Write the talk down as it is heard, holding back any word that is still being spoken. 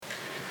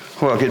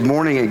Well, good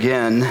morning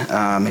again.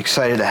 I'm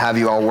excited to have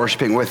you all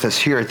worshiping with us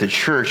here at the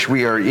church.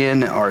 We are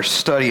in our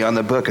study on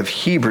the book of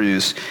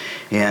Hebrews,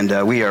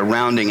 and we are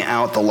rounding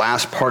out the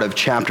last part of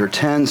chapter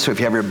 10. So if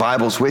you have your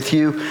Bibles with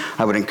you,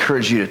 I would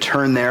encourage you to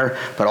turn there.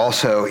 But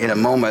also, in a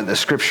moment, the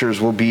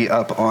scriptures will be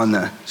up on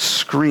the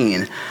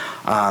screen.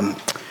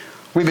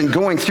 We've been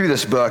going through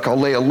this book. I'll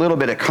lay a little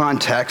bit of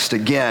context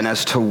again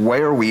as to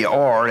where we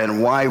are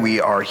and why we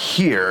are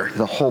here.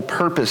 The whole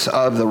purpose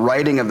of the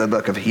writing of the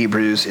book of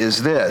Hebrews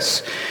is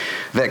this: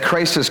 that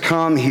Christ has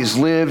come, he's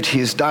lived,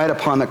 he's died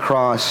upon the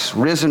cross,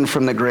 risen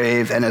from the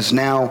grave, and has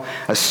now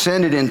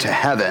ascended into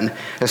heaven,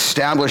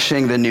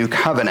 establishing the new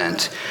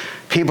covenant.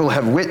 People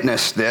have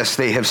witnessed this,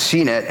 they have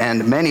seen it,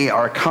 and many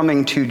are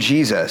coming to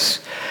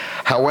Jesus.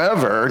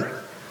 However,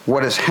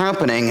 what is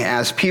happening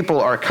as people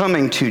are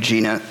coming to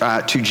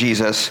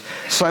Jesus,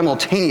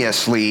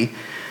 simultaneously,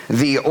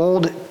 the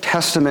Old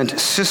Testament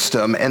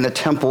system and the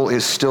temple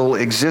is still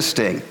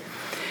existing.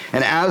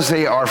 And as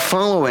they are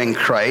following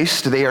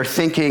Christ, they are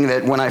thinking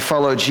that when I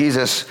follow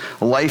Jesus,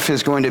 life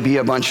is going to be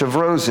a bunch of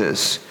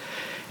roses.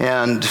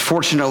 And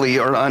fortunately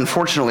or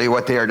unfortunately,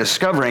 what they are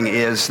discovering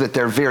is that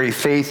their very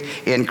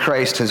faith in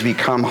Christ has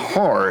become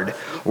hard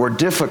or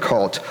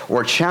difficult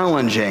or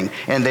challenging,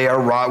 and they are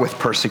wrought with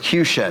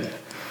persecution.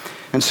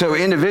 And so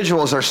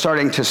individuals are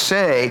starting to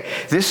say,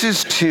 this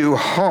is too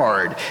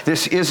hard.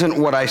 This isn't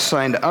what I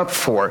signed up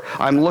for.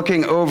 I'm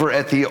looking over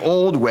at the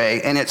old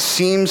way, and it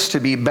seems to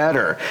be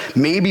better.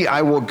 Maybe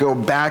I will go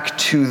back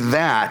to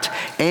that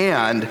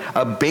and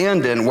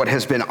abandon what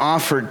has been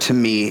offered to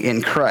me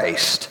in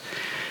Christ.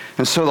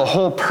 And so the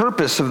whole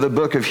purpose of the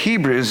book of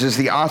Hebrews is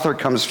the author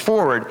comes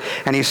forward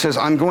and he says,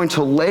 I'm going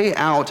to lay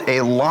out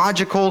a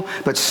logical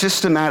but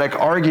systematic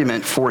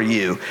argument for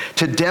you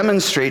to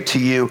demonstrate to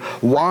you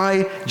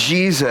why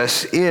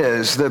Jesus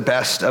is the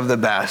best of the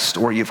best,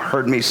 or you've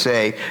heard me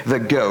say the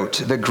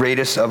GOAT, the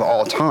greatest of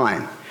all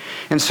time.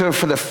 And so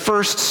for the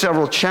first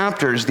several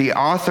chapters, the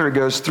author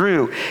goes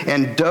through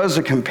and does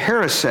a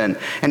comparison.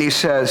 And he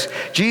says,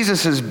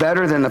 Jesus is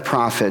better than the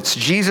prophets.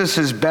 Jesus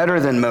is better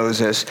than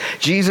Moses.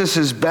 Jesus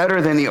is better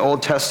than the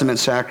Old Testament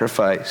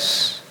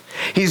sacrifice.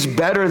 He's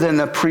better than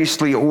the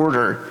priestly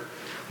order.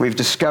 We've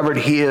discovered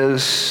he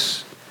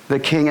is the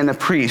king and the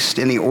priest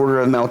in the order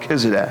of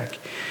Melchizedek.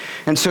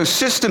 And so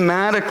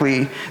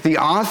systematically, the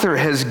author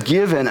has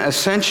given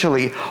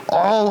essentially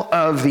all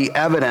of the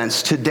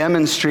evidence to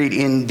demonstrate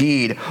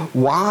indeed,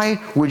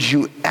 why would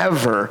you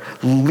ever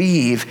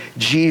leave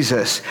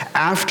Jesus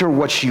after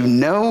what you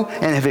know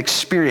and have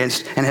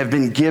experienced and have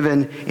been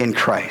given in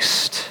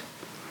Christ?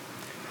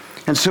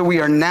 And so we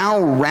are now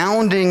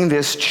rounding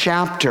this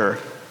chapter,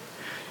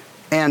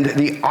 and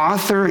the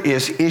author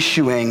is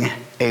issuing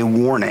a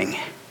warning.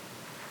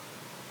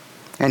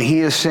 And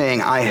he is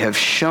saying, I have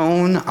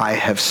shown, I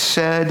have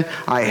said,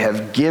 I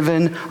have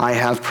given, I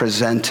have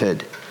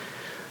presented.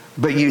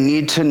 But you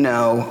need to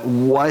know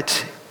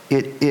what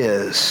it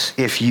is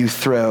if you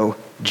throw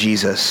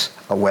Jesus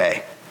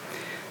away.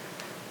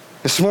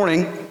 This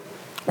morning,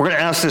 we're going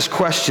to ask this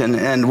question,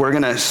 and we're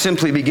going to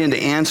simply begin to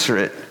answer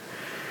it.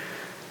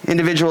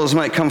 Individuals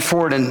might come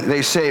forward and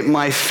they say,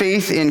 my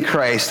faith in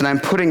Christ, and I'm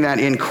putting that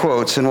in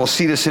quotes, and we'll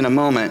see this in a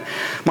moment.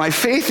 My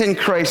faith in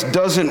Christ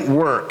doesn't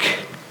work.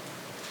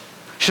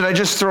 Should I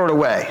just throw it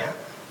away?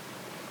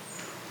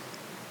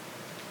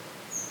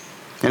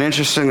 And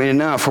interestingly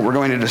enough, what we're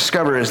going to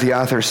discover is the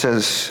author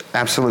says,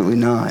 absolutely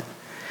not.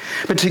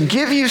 But to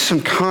give you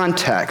some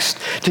context,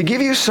 to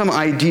give you some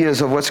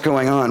ideas of what's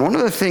going on, one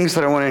of the things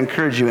that I want to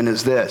encourage you in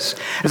is this.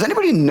 Has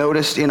anybody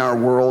noticed in our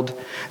world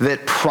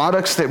that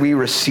products that we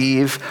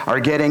receive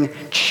are getting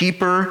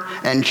cheaper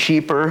and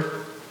cheaper?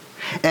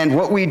 And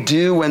what we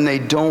do when they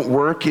don't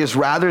work is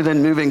rather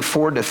than moving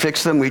forward to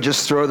fix them, we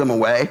just throw them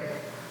away?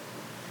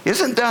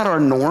 Isn't that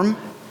our norm?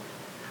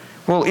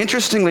 Well,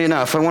 interestingly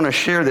enough, I want to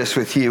share this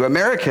with you.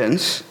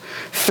 Americans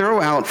throw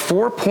out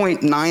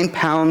 4.9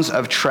 pounds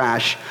of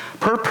trash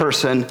per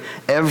person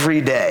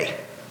every day.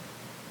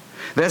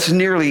 That's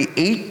nearly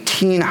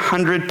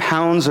 1,800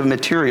 pounds of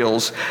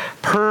materials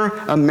per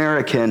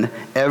American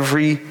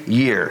every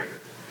year.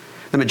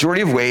 The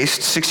majority of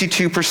waste,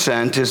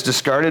 62%, is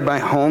discarded by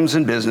homes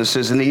and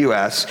businesses in the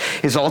U.S.,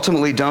 is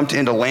ultimately dumped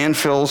into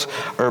landfills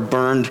or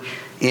burned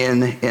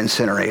in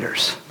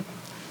incinerators.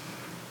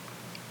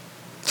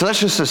 So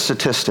that's just a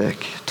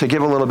statistic to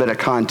give a little bit of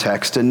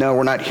context. And no,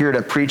 we're not here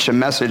to preach a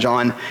message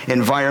on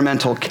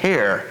environmental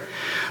care.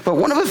 But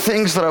one of the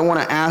things that I want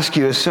to ask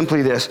you is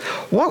simply this.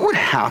 What would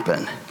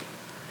happen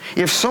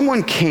if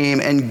someone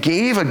came and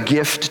gave a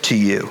gift to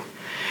you,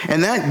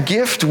 and that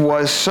gift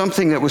was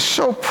something that was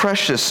so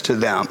precious to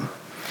them,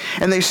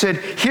 and they said,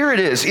 here it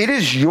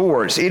is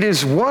yours. It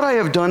is what I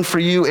have done for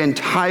you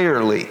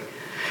entirely.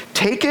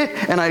 Take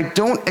it, and I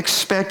don't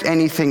expect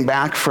anything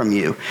back from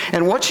you.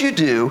 And what you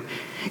do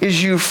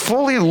is you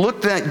fully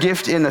look that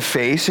gift in the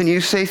face and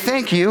you say,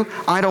 thank you,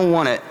 I don't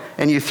want it,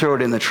 and you throw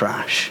it in the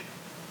trash.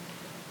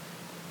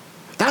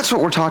 That's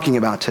what we're talking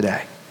about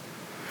today.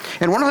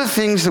 And one of the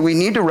things that we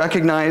need to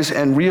recognize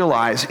and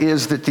realize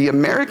is that the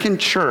American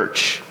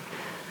church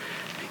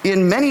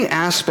in many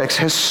aspects,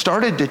 has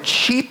started to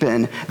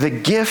cheapen the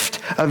gift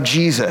of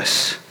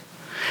Jesus.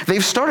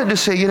 They've started to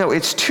say,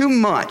 it's too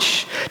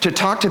much to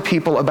talk to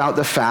people about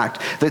the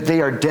fact that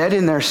they are dead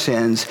in their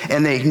sins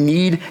and they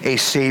need a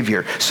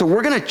Savior. So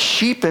we're going to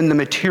cheapen the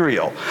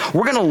material.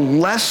 We're going to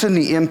lessen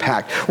the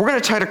impact. We're going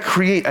to try to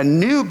create a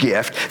new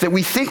gift that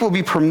we think will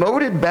be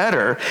promoted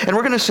better. And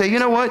we're going to say, you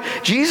know what?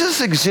 Jesus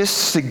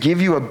exists to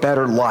give you a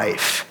better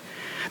life.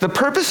 The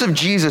purpose of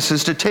Jesus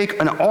is to take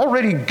an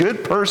already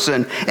good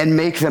person and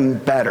make them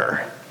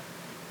better.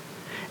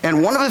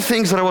 And one of the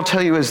things that I will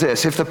tell you is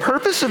this: if the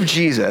purpose of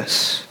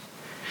Jesus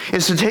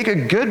is to take a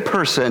good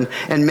person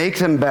and make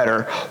them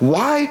better,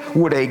 why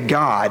would a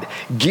God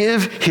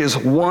give his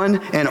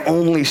one and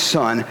only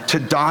Son to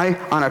die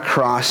on a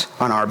cross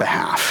on our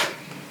behalf?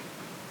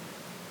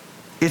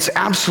 It's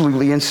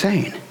absolutely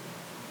insane.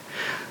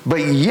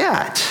 But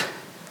yet,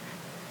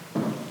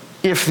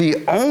 if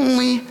the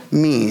only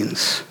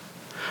means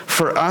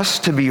for us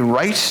to be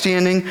right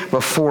standing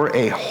before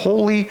a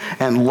holy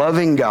and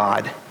loving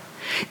God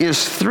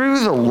is through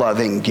the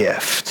loving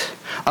gift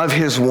of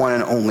his one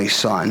and only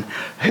Son,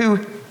 who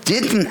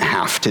didn't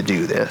have to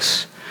do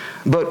this,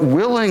 but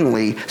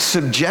willingly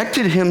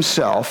subjected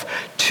himself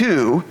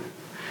to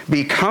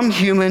become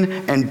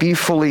human and be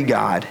fully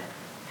God,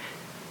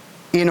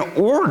 in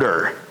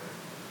order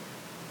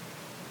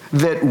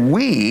that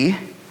we,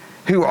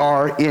 who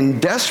are in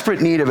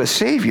desperate need of a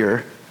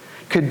Savior,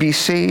 could be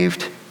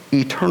saved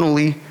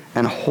eternally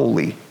and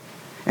holy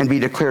and be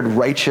declared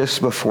righteous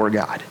before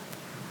God.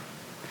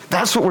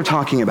 That's what we're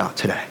talking about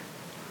today.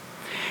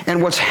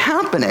 And what's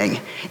happening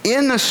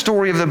in the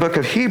story of the book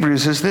of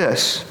Hebrews is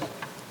this: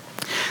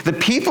 the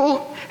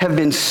people have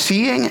been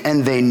seeing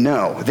and they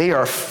know. They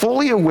are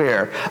fully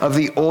aware of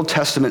the Old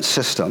Testament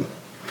system.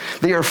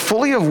 They are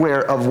fully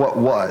aware of what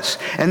was.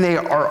 And they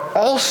are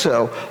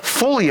also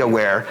fully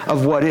aware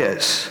of what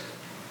is.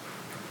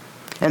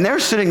 And they're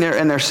sitting there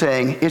and they're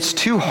saying, it's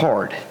too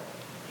hard.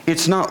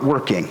 It's not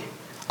working.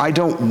 I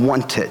don't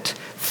want it.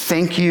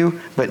 Thank you,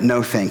 but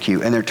no thank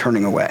you. And they're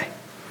turning away.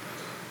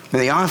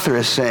 And the author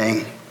is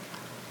saying,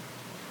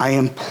 I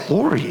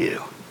implore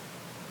you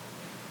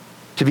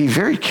to be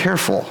very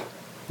careful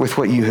with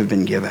what you have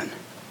been given.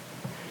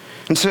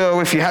 And so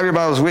if you have your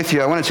Bibles with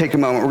you, I want to take a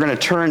moment. We're going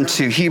to turn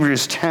to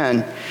Hebrews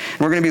 10, and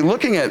we're going to be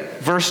looking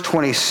at verse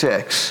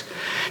 26.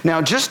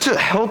 Now, just to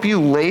help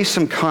you lay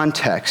some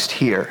context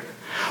here,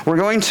 we're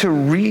going to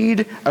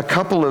read a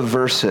couple of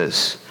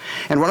verses.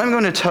 And what I'm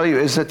going to tell you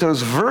is that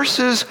those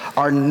verses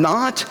are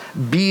not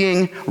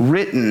being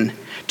written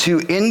to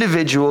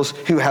individuals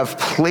who have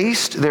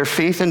placed their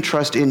faith and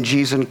trust in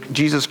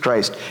Jesus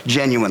Christ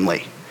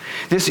genuinely.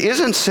 This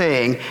isn't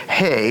saying,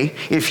 hey,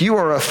 if you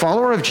are a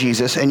follower of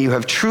Jesus and you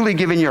have truly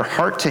given your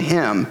heart to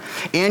him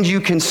and you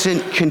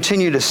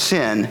continue to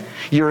sin,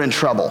 you're in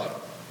trouble.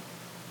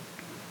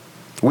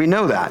 We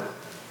know that.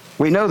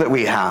 We know that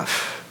we have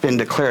been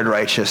declared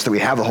righteous, that we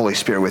have the Holy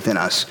Spirit within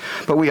us.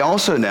 But we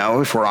also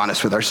know, if we're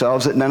honest with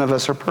ourselves, that none of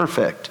us are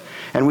perfect.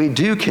 And we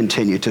do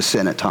continue to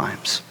sin at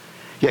times.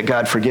 Yet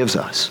God forgives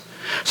us.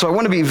 So I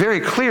want to be very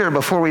clear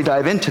before we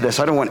dive into this.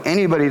 I don't want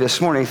anybody this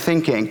morning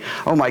thinking,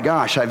 oh my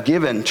gosh, I've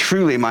given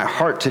truly my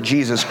heart to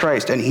Jesus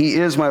Christ and he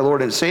is my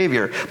Lord and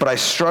Savior, but I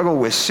struggle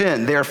with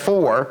sin.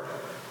 Therefore,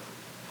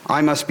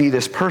 I must be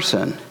this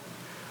person.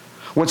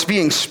 What's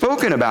being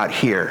spoken about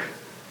here,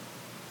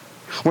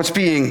 what's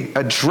being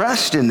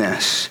addressed in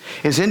this,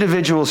 is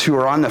individuals who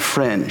are on the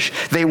fringe.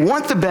 They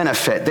want the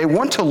benefit. They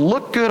want to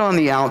look good on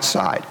the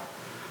outside.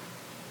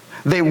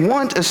 They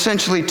want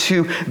essentially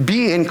to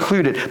be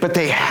included, but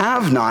they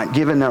have not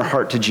given their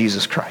heart to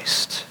Jesus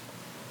Christ.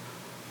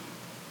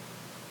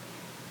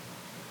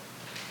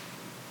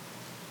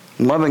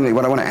 Lovingly,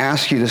 what I want to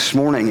ask you this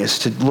morning is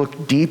to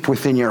look deep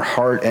within your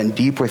heart and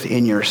deep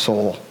within your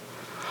soul.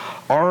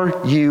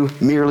 Are you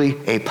merely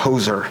a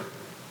poser?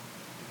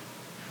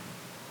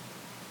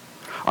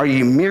 Are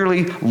you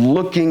merely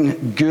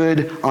looking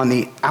good on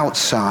the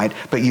outside,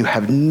 but you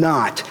have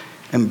not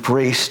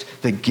embraced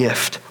the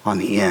gift on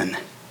the in?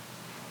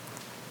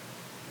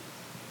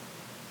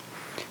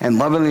 And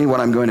lovingly,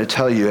 what I'm going to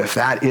tell you, if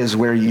that is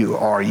where you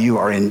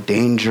are in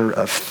danger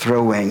of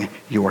throwing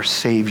your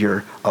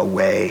Savior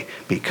away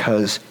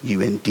because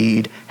you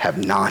indeed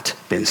have not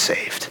been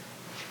saved.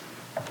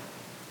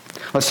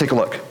 Let's take a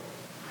look.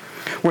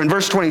 We're in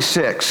verse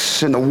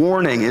 26, and the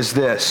warning is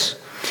this: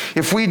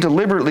 if we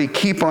deliberately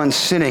keep on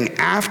sinning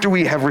after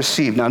we have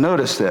received, now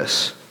notice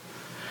this,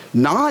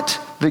 not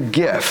the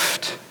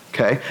gift,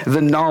 okay,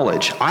 the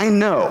knowledge. I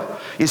know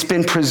it's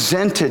been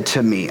presented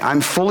to me. I'm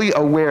fully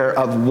aware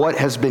of what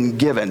has been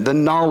given, the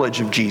knowledge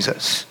of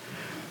Jesus,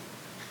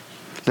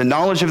 the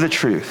knowledge of the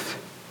truth.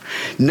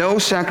 No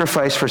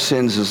sacrifice for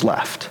sins is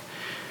left.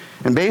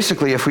 And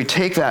basically, if we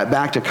take that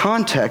back to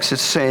context,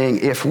 it's saying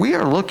if we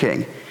are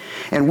looking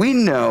and we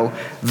know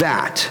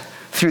that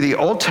through the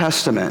Old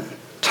Testament,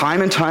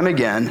 time and time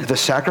again, the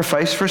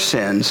sacrifice for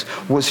sins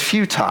was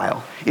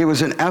futile. It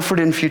was an effort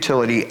in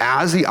futility,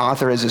 as the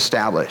author has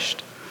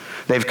established.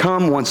 They've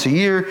come once a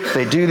year,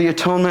 they do the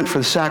atonement for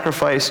the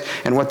sacrifice,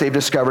 and what they've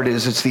discovered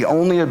is it's the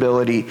only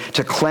ability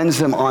to cleanse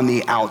them on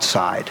the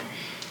outside.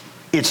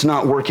 It's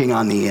not working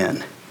on the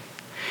in.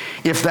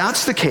 If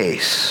that's the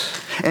case,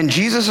 and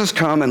Jesus has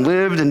come and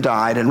lived and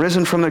died and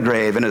risen from the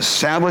grave and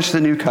established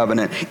the new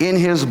covenant in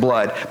his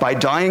blood by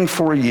dying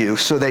for you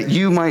so that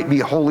you might be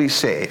wholly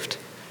saved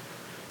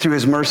through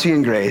his mercy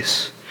and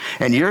grace,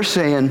 and you're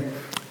saying,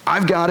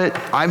 I've got it,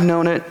 I've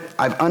known it,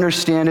 I've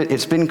understand it,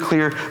 it's been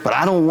clear, but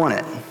I don't want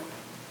it,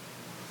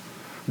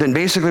 then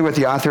basically what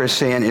the author is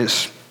saying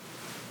is,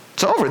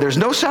 it's over. There's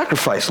no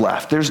sacrifice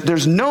left.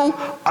 There's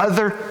no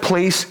other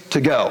place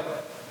to go.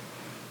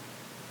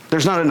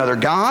 There's not another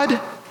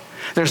God.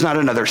 There's not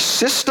another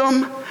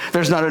system.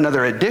 There's not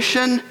another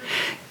addition.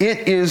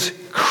 It is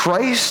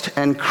Christ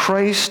and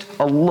Christ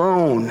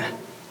alone.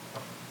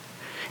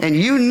 And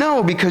you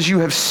know, because you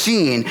have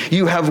seen,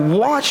 you have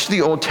watched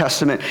the Old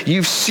Testament,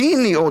 you've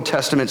seen the Old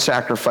Testament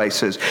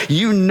sacrifices,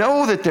 you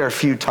know that they're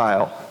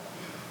futile.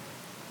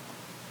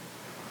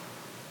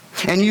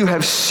 And you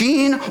have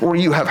seen or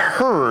you have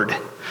heard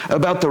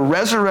about the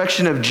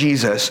resurrection of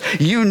Jesus.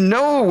 You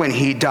know when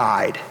he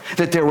died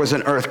that there was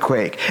an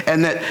earthquake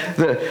and that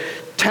the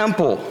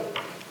temple,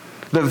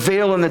 the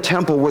veil in the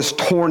temple was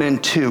torn in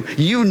two.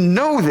 You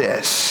know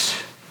this,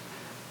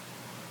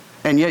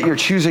 and yet you're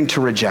choosing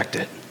to reject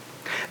it.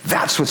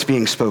 That's what's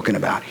being spoken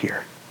about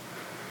here.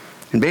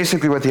 And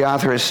basically what the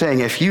author is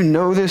saying, if you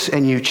know this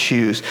and you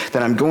choose,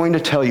 then I'm going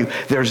to tell you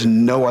there's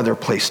no other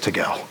place to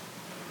go.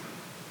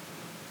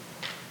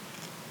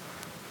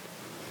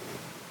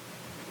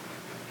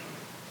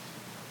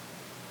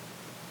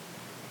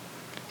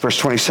 Verse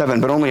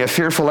 27, but only a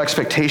fearful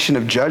expectation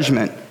of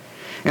judgment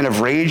and of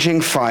raging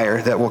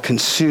fire that will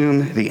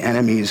consume the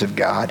enemies of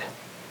God.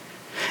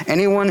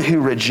 Anyone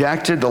who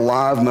rejected the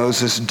law of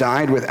Moses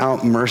died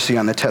without mercy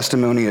on the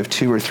testimony of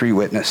 2 or 3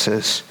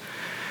 witnesses.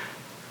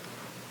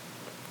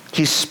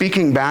 He's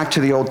speaking back to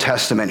the Old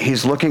Testament.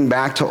 He's looking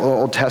back to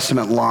Old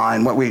Testament law,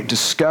 and what we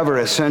discover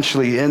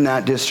essentially in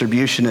that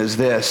distribution is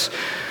this,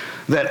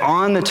 that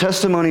on the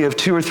testimony of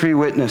 2 or 3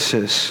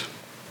 witnesses,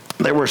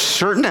 there were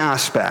certain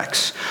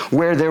aspects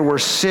where there were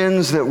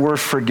sins that were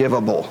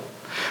forgivable,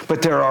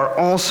 but there are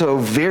also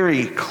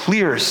very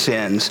clear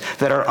sins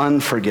that are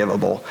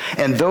unforgivable.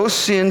 And those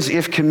sins,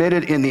 if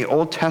committed in the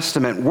Old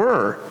Testament,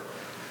 were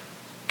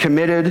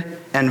committed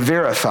and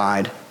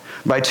verified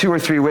by 2 or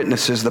 3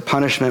 witnesses. The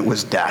punishment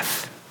was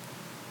death.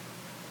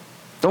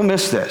 Don't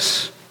miss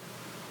this.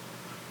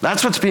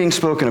 That's what's being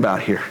spoken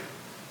about here.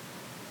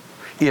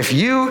 If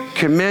you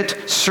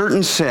commit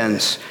certain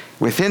sins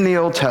within the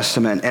Old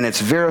Testament, and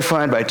it's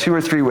verified by 2 or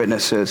 3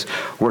 witnesses,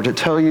 we're to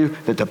tell you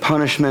that the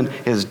punishment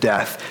is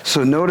death.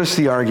 So notice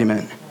the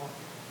argument.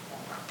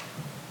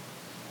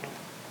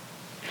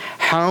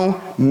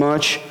 How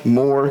much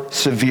more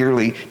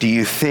severely do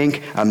you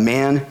think a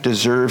man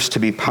deserves to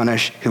be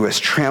punished who has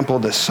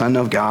trampled the Son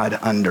of God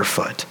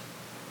underfoot?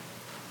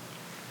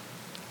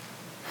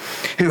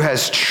 Who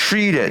has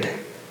treated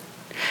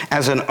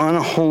as an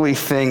unholy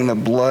thing the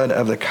blood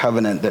of the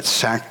covenant that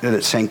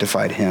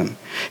sanctified him,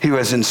 who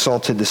has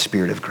insulted the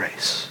Spirit of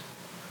grace.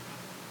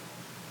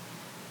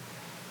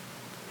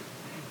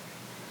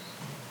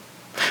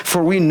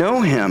 For we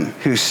know him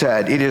who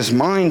said, it is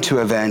mine to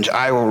avenge,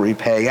 I will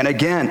repay. And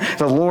again,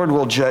 the Lord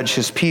will judge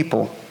his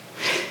people.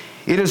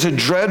 It is a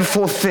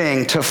dreadful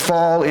thing to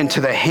fall into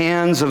the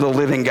hands of the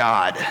living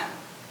God.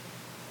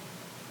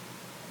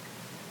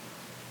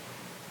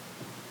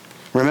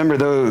 Remember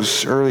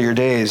those earlier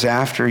days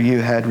after you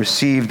had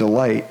received the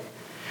light,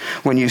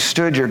 when you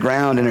stood your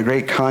ground in a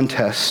great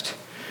contest,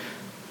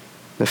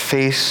 the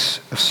face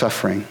of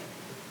suffering.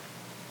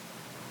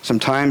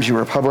 Sometimes you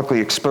were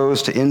publicly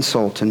exposed to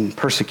insult and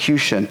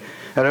persecution.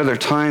 At other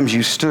times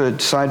you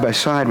stood side by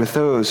side with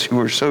those who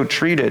were so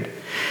treated.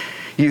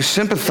 You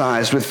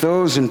sympathized with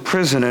those in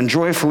prison and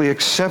joyfully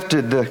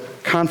accepted the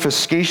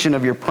confiscation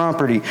of your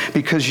property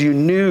because you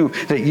knew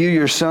that you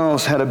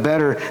yourselves had a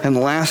better and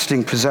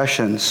lasting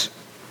possessions.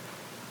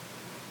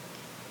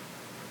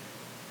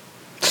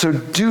 So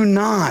do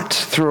not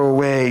throw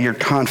away your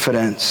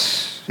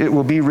confidence. It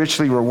will be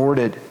richly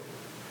rewarded.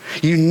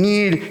 You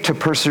need to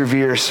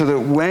persevere so that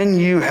when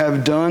you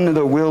have done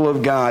the will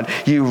of God,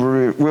 you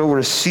will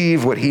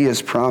receive what he has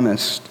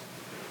promised.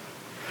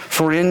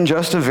 For in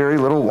just a very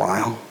little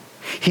while,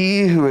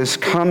 he who is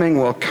coming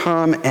will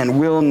come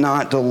and will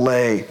not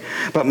delay,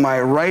 but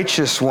my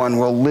righteous one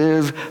will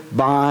live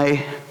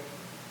by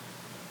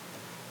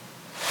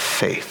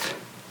faith.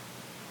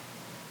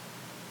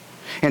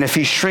 And if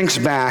he shrinks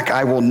back,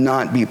 I will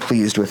not be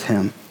pleased with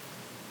him.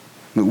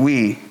 But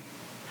we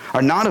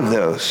are not of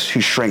those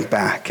who shrink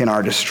back and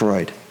are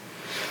destroyed,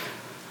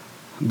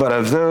 but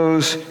of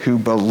those who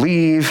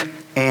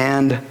believe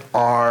and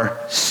are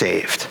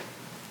saved.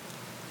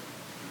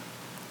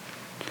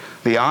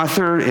 The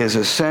author is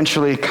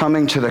essentially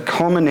coming to the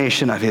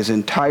culmination of his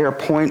entire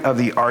point of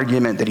the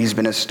argument that he's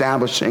been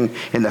establishing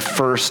in the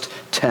first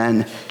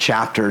 10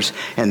 chapters.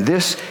 And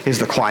this is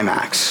the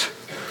climax.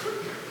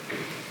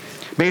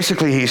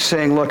 Basically, he's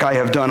saying, look, I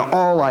have done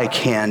all I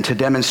can to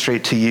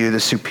demonstrate to you the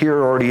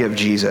superiority of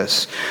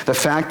Jesus, the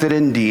fact that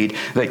indeed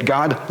that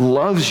God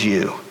loves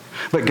you,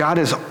 but God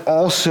is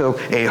also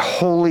a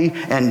holy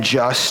and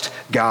just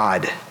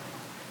God.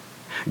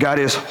 God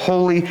is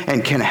holy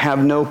and can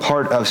have no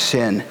part of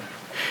sin.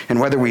 And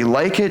whether we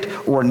like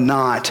it or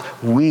not,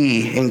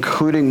 we,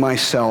 including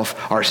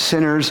myself, are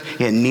sinners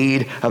in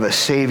need of a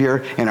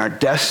Savior, and our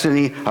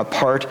destiny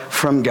apart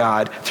from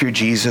God through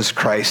Jesus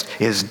Christ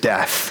is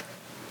death.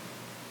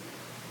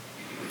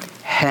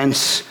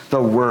 Hence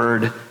the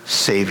word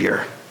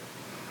Savior.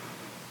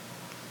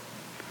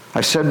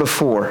 I've said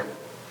before,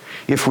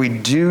 if we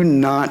do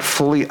not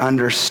fully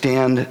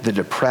understand the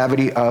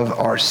depravity of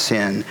our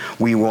sin,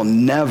 we will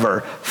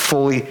never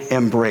fully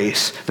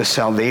embrace the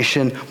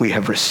salvation we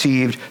have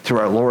received through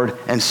our Lord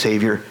and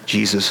Savior,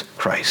 Jesus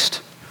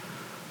Christ.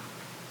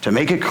 To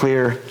make it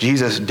clear,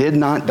 Jesus did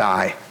not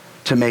die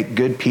to make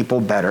good people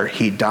better.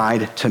 He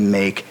died to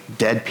make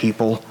dead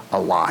people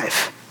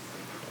alive.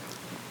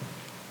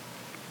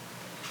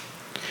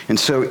 And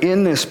so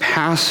in this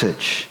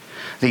passage,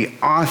 the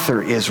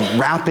author is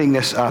wrapping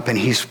this up, and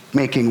he's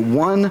making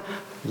one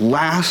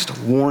last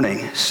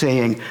warning,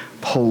 saying,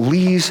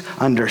 please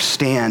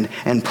understand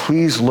and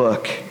please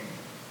look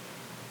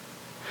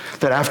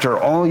that after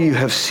all you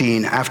have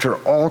seen, after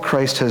all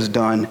Christ has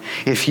done,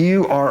 if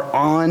you are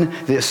on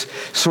this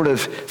sort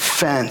of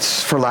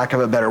fence, for lack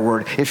of a better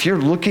word, if you're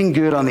looking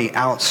good on the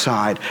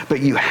outside, but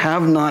you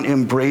have not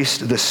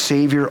embraced the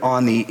Savior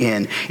on the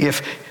in,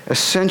 if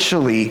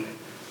essentially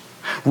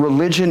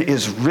religion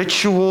is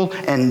ritual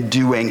and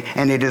doing,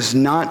 and it is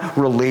not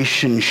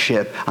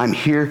relationship, I'm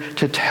here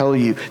to tell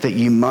you that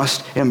you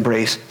must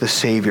embrace the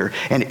Savior.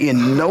 And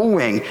in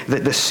knowing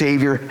that the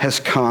Savior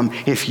has come,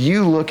 if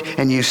you look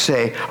and you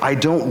say, I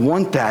don't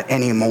want that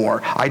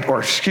anymore, I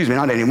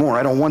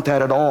don't want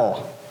that at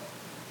all,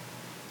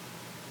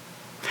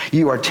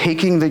 you are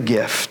taking the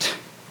gift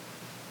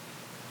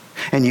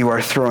and you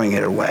are throwing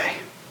it away.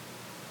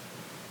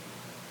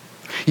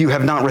 You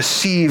have not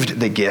received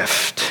the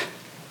gift.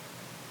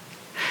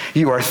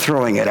 You are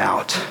throwing it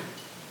out.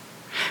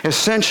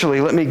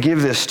 Essentially, let me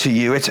give this to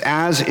you. It's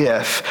as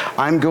if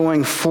I'm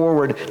going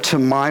forward to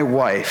my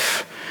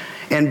wife,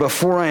 and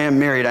before I am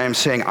married, I am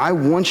saying, I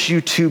want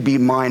you to be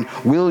mine.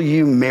 Will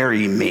you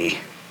marry me?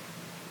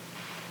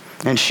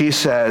 And she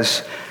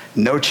says,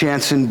 no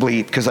chance in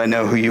bleep, because I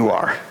know who you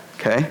are.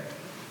 Okay?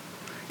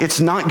 It's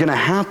not going to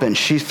happen.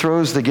 She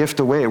throws the gift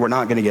away. We're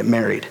not going to get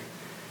married.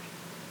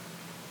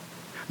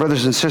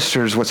 Brothers and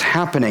sisters, what's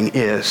happening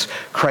is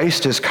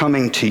Christ is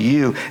coming to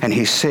you and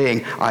he's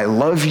saying, I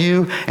love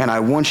you and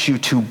I want you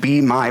to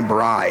be my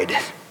bride.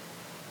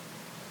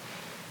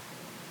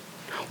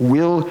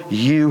 Will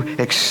you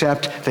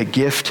accept the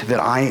gift that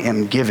I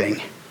am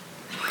giving?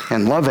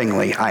 And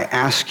lovingly, I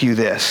ask you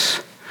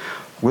this,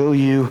 will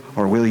you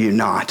or will you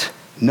not?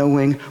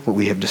 Knowing what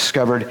we have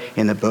discovered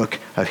in the book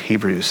of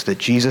Hebrews, that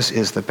Jesus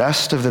is the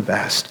best of the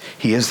best.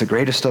 He is the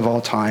greatest of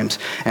all times.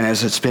 And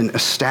as it's been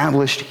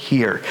established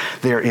here,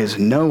 there is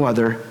no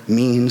other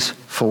means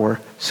for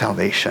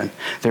salvation.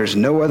 There's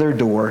no other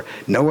door,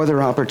 no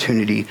other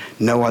opportunity,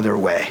 no other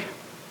way.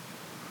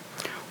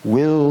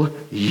 Will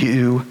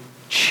you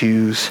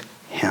choose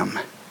him?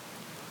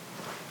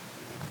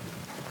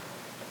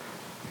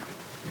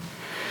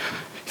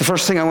 The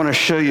first thing I want to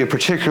show you,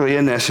 particularly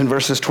in this, in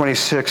verses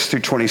 26 through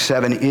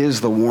 27, is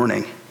the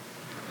warning.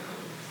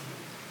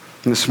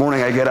 And this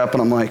morning I get up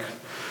and I'm like,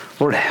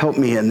 Lord, help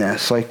me in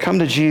this. Like, come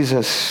to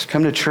Jesus,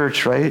 come to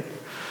church, right?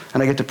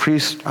 And I get to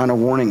preach on a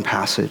warning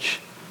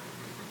passage.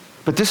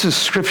 But this is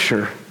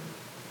Scripture.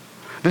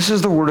 This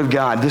is the Word of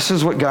God. This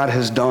is what God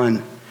has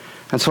done.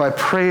 And so I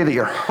pray that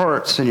your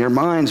hearts and your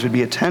minds would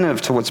be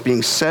attentive to what's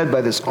being said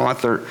by this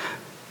author.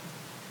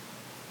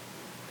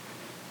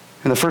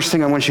 And the first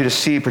thing I want you to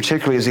see,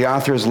 particularly as the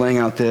author is laying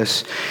out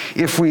this,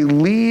 if we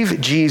leave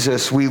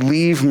Jesus, we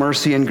leave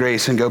mercy and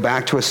grace and go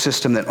back to a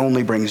system that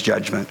only brings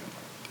judgment.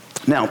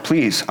 Now,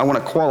 please, I want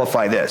to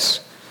qualify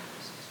this.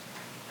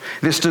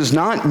 This does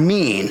not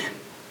mean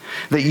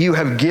that you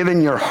have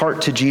given your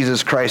heart to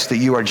Jesus Christ, that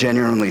you are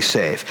genuinely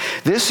saved.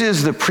 This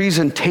is the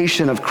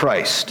presentation of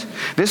Christ.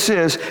 This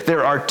is,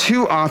 there are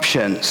two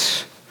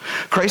options.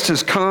 Christ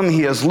has come,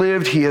 he has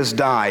lived, he has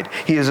died.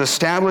 He has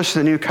established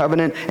the new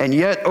covenant, and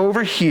yet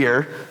over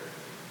here,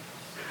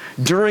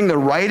 during the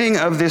writing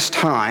of this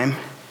time,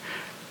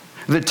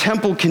 the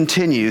temple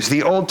continues.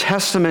 The Old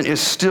Testament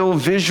is still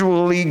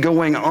visually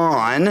going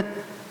on,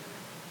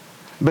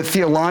 but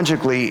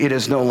theologically it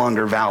is no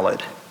longer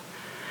valid.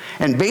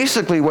 And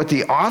basically what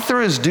the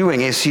author is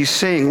doing is he's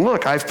saying,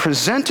 look, I've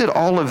presented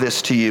all of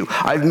this to you.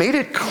 I've made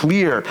it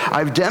clear.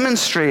 I've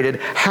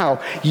demonstrated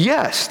how,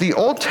 yes, the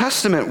Old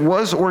Testament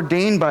was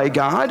ordained by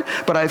God,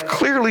 but I've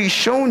clearly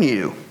shown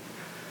you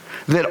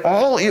that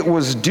all it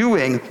was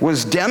doing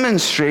was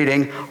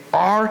demonstrating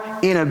our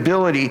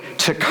inability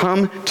to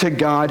come to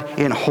God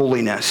in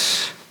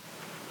holiness.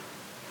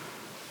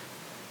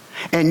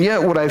 And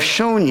yet what I've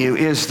shown you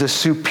is the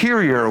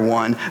superior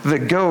one, the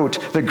goat,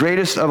 the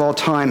greatest of all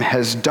time,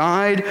 has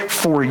died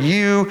for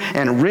you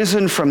and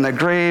risen from the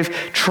grave,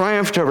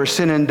 triumphed over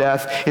sin and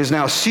death, is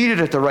now seated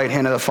at the right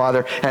hand of the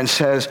Father and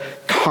says,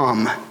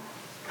 come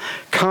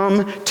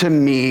to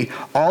me,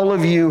 all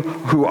of you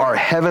who are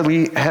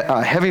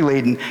heavy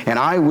laden, and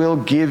I will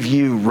give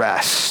you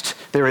rest.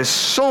 There is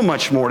so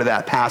much more to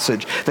that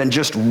passage than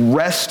just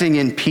resting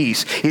in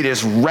peace. It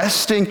is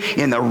resting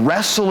in the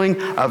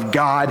wrestling of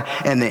God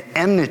and the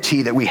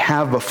enmity that we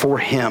have before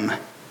him.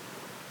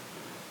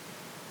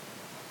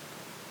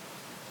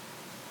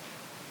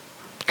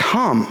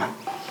 Come,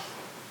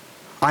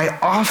 I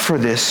offer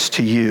this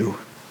to you.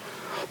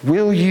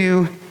 Will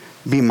you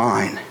be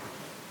mine?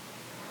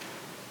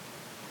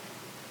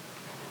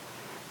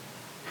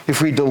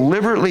 If we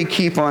deliberately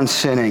keep on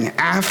sinning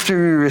after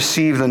we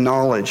receive the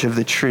knowledge of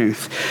the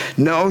truth,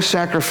 no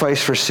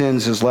sacrifice for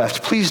sins is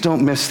left. Please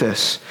don't miss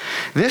this.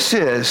 This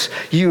is,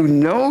 you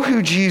know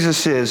who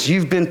Jesus is.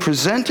 You've been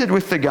presented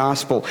with the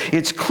gospel.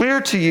 It's clear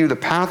to you the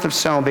path of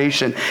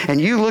salvation. And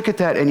you look at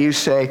that and you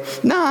say,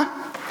 nah,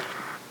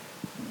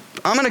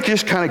 I'm going to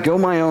just kind of go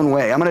my own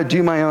way. I'm going to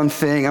do my own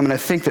thing. I'm going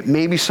to think that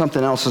maybe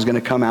something else is going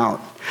to come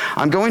out.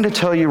 I'm going to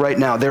tell you right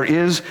now, there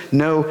is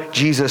no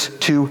Jesus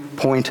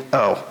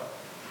 2.0.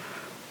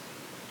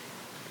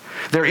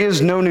 There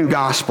is no new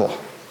gospel.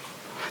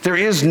 There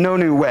is no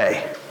new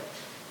way.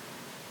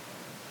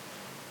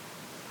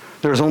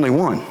 There is only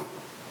one.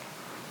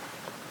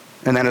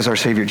 And that is our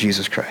Savior,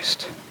 Jesus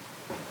Christ.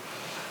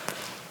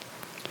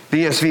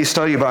 The ESV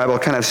Study Bible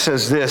kind of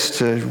says this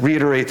to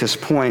reiterate this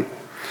point.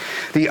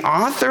 The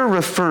author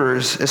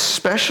refers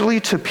especially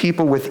to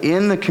people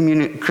within the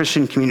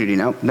Christian community.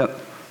 Now,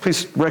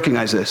 please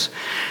recognize this.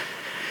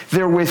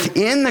 They're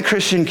within the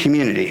Christian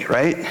community,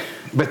 right?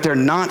 But they're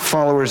not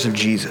followers of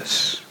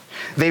Jesus.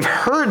 They've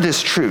heard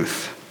this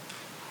truth.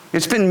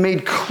 It's been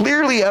made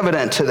clearly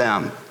evident to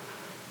them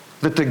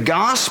that the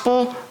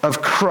gospel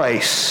of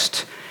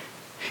Christ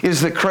is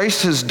that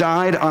Christ has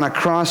died on a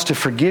cross to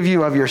forgive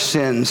you of your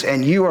sins,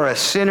 and you are a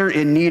sinner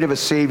in need of a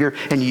Savior,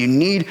 and you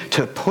need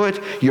to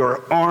put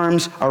your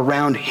arms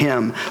around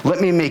him. Let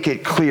me make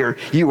it clear.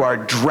 You are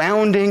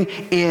drowning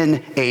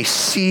in a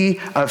sea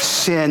of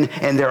sin,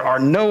 and there are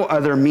no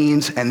other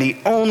means, and the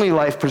only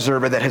life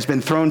preserver that has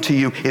been thrown to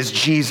you is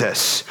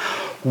Jesus.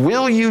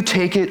 Will you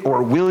take it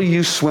or will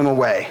you swim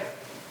away?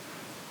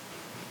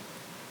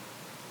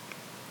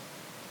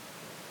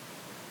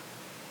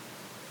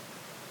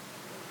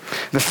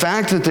 The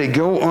fact that they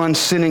go on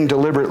sinning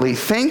deliberately,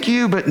 thank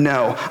you, but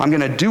no, I'm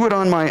going to do it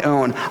on my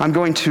own. I'm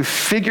going to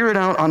figure it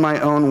out on my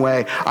own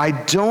way. I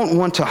don't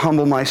want to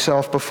humble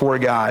myself before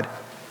God.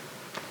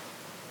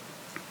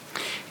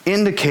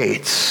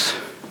 Indicates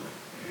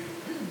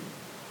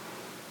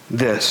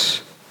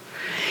this.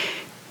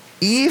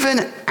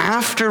 Even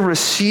after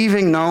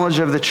receiving knowledge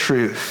of the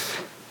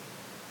truth,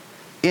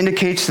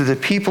 indicates that the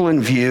people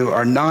in view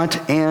are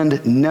not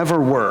and never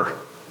were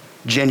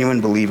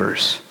genuine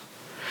believers.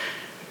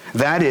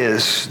 That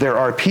is, there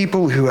are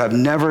people who have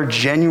never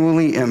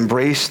genuinely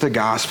embraced the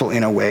gospel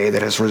in a way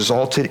that has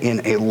resulted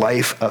in a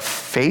life of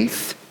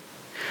faith,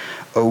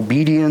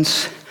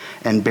 obedience,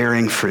 and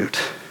bearing fruit.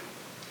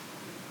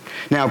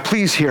 Now,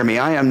 please hear me.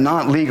 I am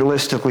not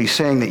legalistically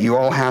saying that you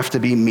all have to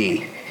be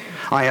me.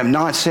 I am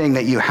not saying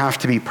that you have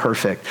to be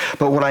perfect.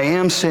 But what I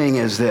am saying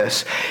is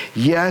this.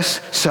 Yes,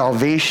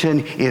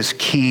 salvation is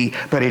key,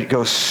 but it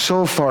goes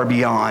so far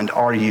beyond,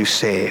 are you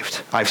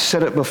saved? I've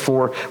said it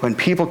before. When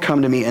people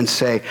come to me and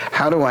say,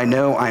 how do I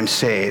know I'm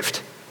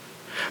saved?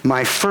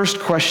 My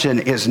first question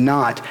is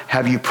not,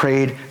 have you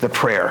prayed the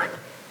prayer?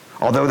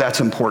 Although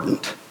that's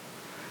important.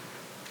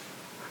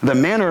 The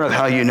manner of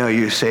how you know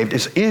you're saved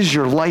is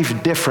your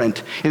life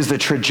different? Is the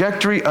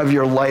trajectory of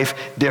your life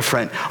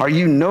different? Are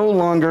you no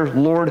longer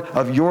Lord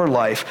of your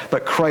life,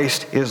 but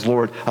Christ is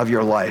Lord of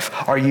your life?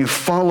 Are you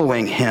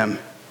following him?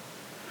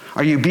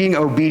 Are you being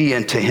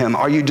obedient to him?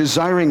 Are you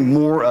desiring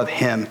more of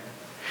him?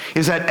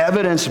 Is that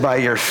evidenced by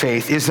your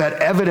faith? Is that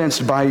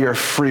evidenced by your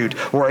fruit?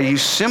 Or are you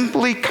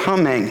simply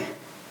coming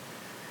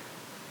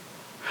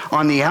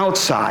on the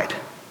outside,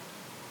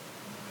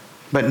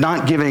 but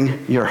not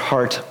giving your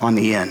heart on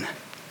the in?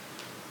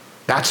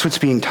 That's what's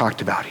being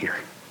talked about here.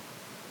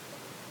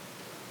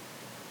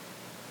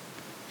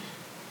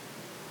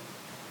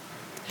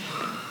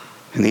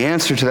 And the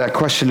answer to that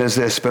question is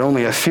this: but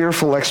only a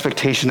fearful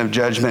expectation of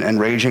judgment and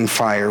raging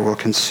fire will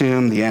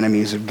consume the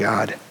enemies of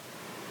God.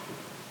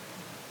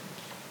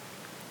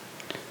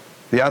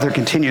 The author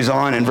continues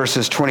on in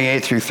verses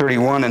 28 through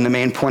 31, and the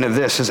main point of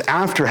this is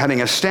after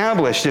having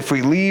established if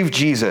we leave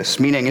Jesus,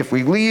 meaning if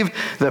we leave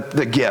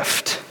the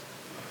gift,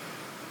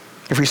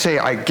 if we say,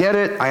 I get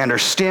it, I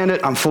understand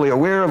it, I'm fully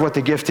aware of what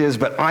the gift is,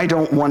 but I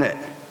don't want it,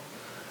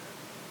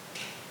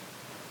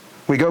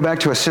 we go back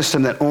to a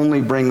system that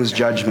only brings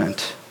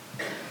judgment.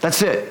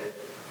 That's it.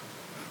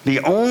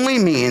 The only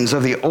means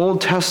of the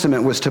Old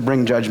Testament was to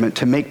bring judgment,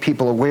 to make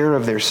people aware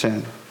of their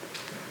sin.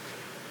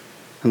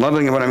 And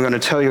loving what I'm going to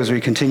tell you as we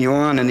continue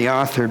on, and the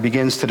author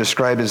begins to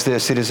describe as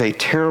this: it is a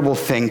terrible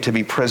thing to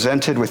be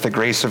presented with the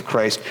grace of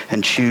Christ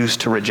and choose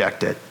to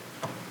reject it.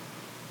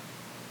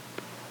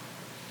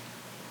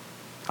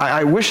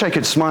 I wish I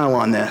could smile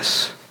on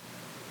this.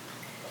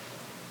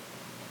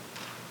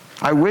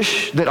 I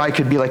wish that I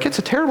could be like, it's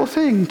a terrible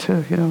thing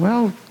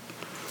to,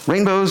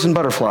 rainbows and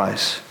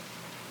butterflies.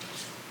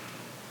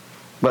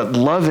 But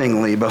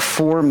lovingly,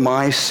 before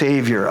my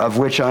Savior, of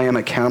which I am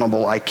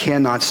accountable, I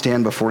cannot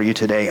stand before you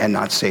today and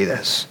not say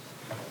this.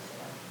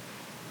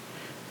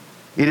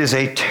 It is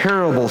a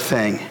terrible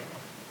thing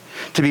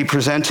to be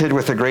presented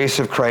with the grace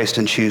of Christ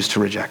and choose to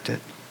reject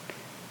it.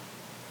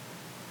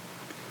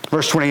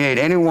 Verse 28,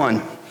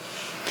 anyone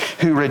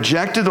who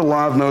rejected the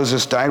law of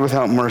Moses died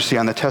without mercy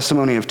on the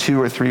testimony of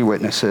 2 or 3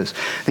 witnesses.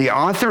 The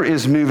author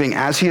is moving,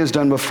 as he has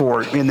done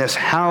before, in this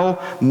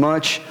how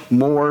much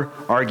more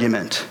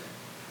argument.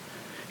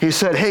 He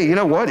said, hey, you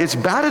know what? It's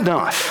bad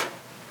enough.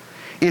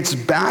 It's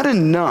bad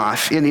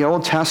enough in the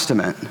Old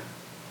Testament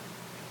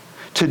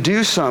to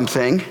do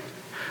something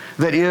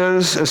that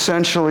is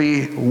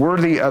essentially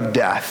worthy of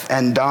death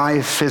and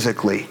die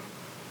physically.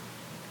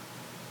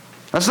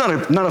 That's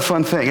not a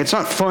fun thing. It's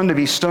not fun to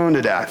be stoned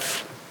to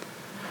death.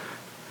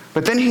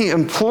 But then he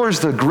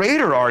implores the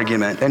greater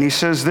argument, and he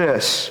says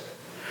this.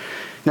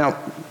 Now,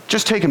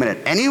 just take a minute.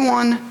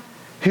 Anyone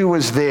who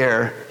was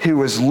there, who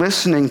was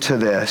listening to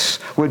this,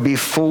 would be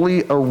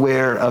fully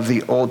aware of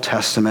the Old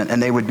Testament, and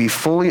they would be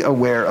fully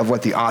aware of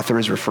what the author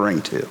is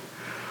referring to.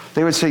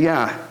 They would say,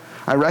 yeah,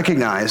 I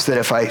recognize that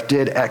if I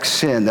did X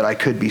sin, that I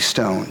could be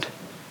stoned.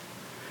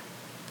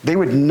 They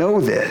would know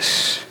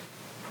this.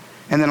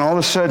 And then all of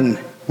a sudden,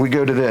 we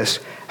go to this.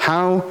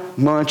 How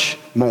much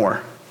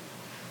more?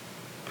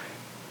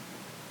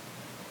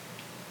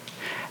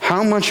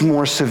 How much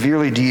more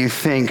severely do you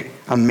think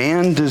a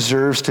man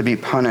deserves to be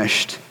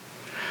punished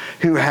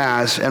who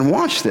has, and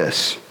watch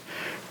this,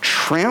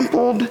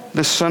 trampled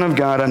the Son of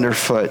God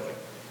underfoot,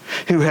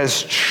 who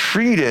has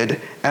treated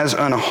as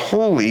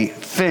unholy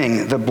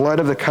thing the blood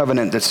of the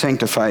covenant that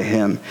sanctified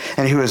him,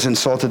 and who has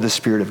insulted the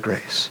Spirit of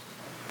grace?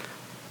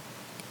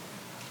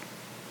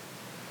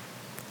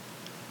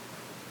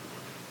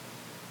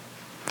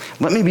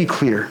 Let me be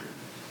clear.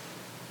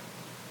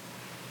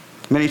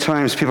 Many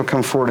times people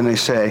come forward and they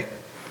say,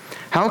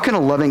 how can a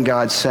loving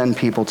God send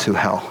people to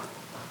hell?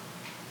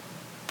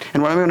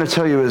 And what I'm going to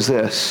tell you is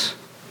this.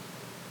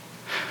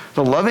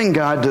 The loving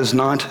God does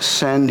not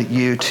send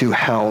you to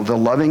hell. The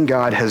loving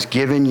God has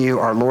given you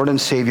our Lord and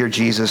Savior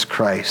Jesus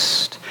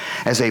Christ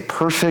as a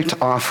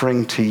perfect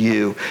offering to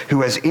you,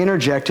 who has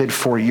interjected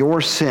for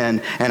your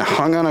sin and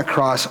hung on a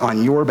cross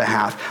on your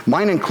behalf,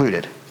 mine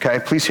included. Okay,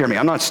 please hear me.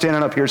 I'm not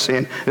standing up here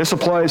saying, this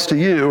applies to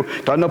you,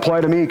 doesn't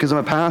apply to me because I'm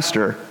a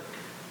pastor.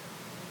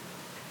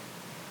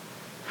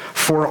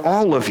 For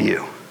all of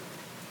you.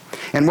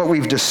 And what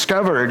we've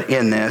discovered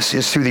in this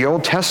is through the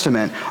Old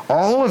Testament,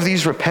 all of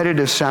these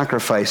repetitive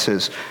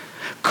sacrifices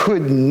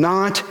could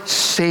not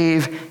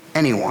save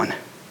anyone.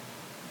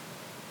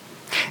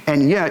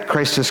 And yet,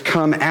 Christ has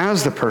come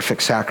as the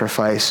perfect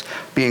sacrifice,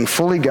 being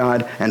fully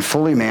God and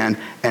fully man,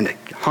 and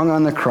hung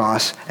on the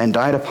cross and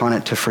died upon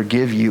it to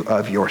forgive you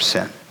of your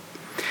sin.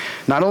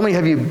 Not only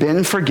have you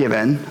been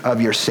forgiven of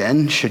your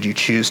sin, should you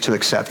choose to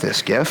accept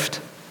this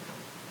gift,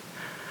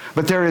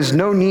 but there is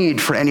no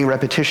need for any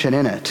repetition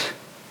in it.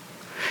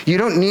 You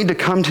don't need to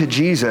come to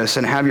Jesus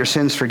and have your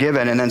sins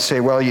forgiven and then say,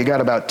 well, you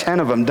got about 10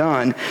 of them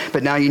done,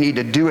 but now you need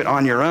to do it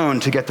on your own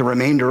to get the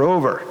remainder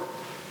over.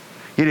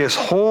 It is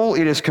whole,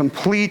 it is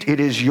complete, it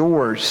is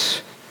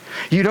yours.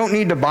 You don't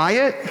need to buy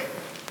it.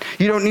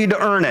 You don't need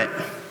to earn it.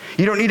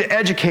 You don't need to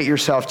educate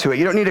yourself to it.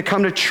 You don't need to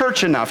come to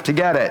church enough to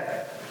get it,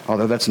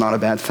 although that's not a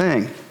bad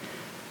thing.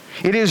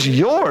 It is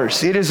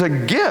yours. It is a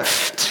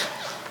gift.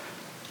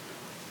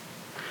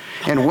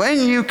 And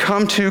when you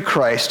come to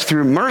Christ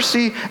through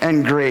mercy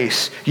and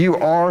grace, you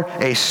are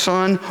a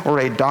son or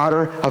a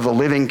daughter of the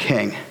living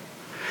King.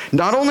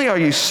 Not only are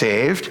you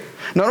saved,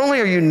 not only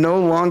are you no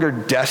longer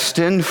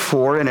destined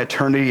for an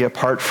eternity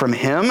apart from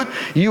him,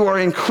 you are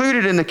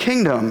included in the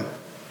kingdom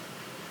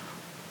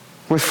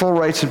with full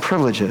rights and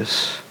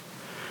privileges.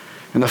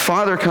 And the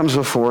Father comes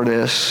before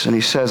this and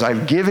he says,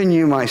 I've given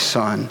you my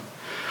Son.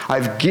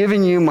 I've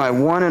given you my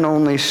one and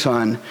only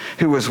Son,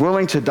 who was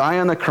willing to die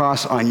on the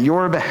cross on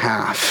your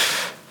behalf.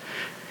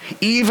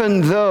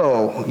 Even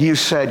though you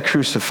said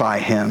crucify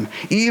him,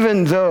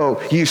 even though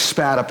you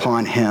spat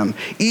upon him,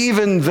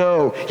 even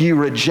though you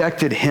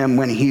rejected him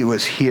when he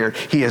was here,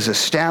 he has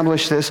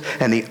established this,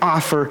 and the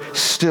offer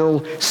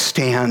still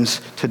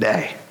stands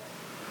today.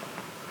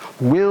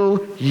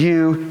 Will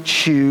you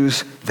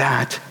choose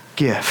that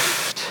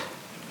gift?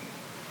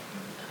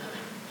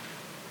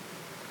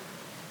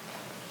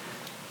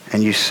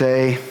 And you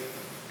say,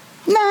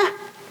 nah,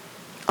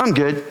 I'm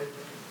good.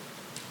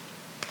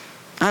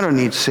 I don't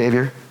need a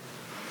Savior.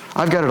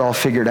 I've got it all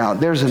figured out.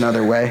 There's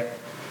another way.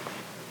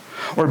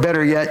 Or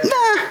better yet,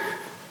 nah,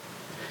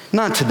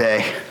 not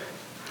today.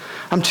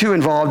 I'm too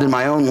involved in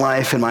my own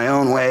life, in my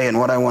own way, and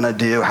what I want to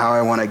do, how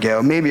I want to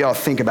go. Maybe I'll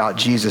think about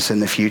Jesus in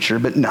the future,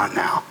 but not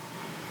now.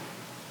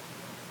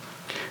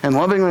 And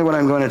lovingly, what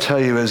I'm going to tell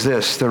you is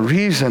this: the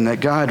reason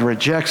that God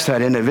rejects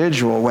that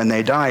individual when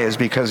they die is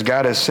because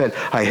God has said,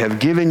 I have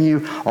given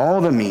you all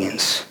the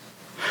means.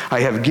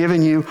 I have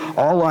given you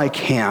all I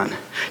can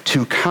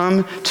to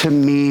come to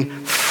me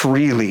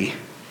freely,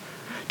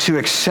 to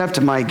accept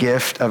my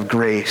gift of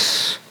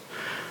grace.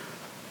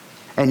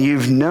 And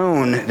you've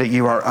known that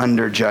you are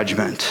under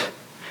judgment,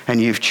 and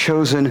you've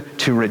chosen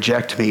to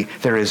reject me.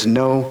 There is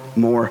no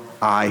more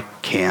I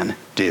can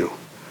do.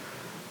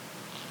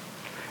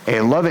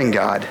 A loving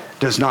God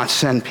does not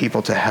send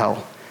people to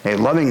hell. A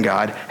loving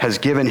God has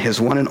given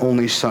his one and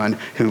only Son,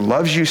 who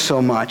loves you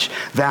so much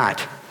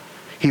that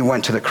he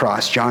went to the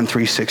cross. John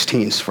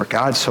 3:16, for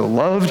God so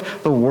loved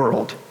the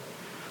world.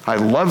 I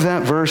love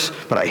that verse,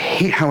 but I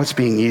hate how it's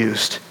being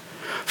used.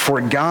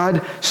 For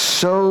God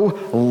so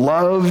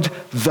loved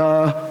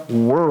the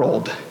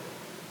world,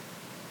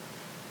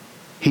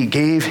 he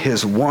gave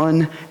his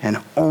one and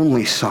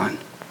only Son.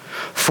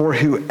 For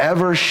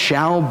whoever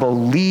shall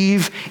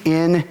believe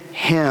in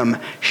him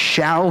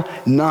shall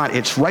not,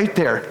 it's right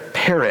there,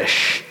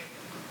 perish,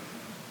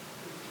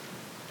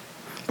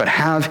 but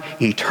have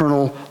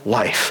eternal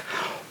life.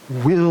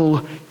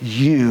 Will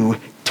you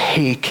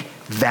take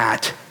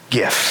that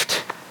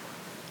gift?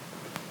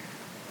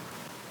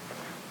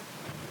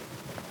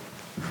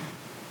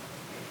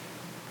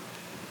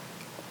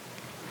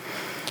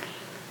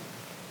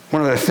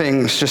 One of the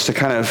things, just to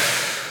kind of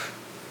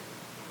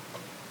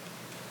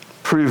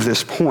prove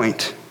this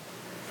point,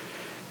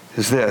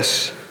 is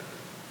this.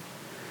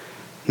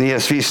 In the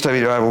ESV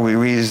Study Bible, we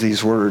read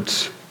these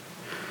words.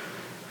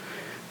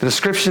 The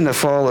description that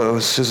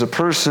follows is a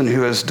person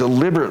who has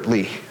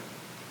deliberately,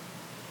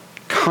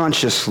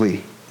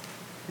 consciously,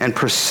 and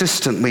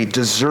persistently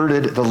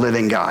deserted the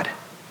living God.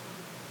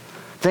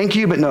 Thank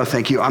you, but no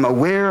thank you. I'm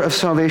aware of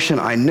salvation.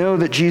 I know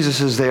that Jesus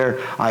is there.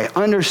 I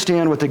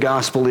understand what the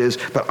gospel is,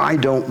 but I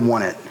don't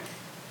want it.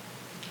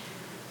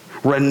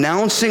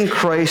 Renouncing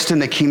Christ in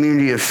the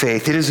community of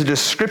faith. It is a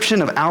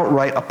description of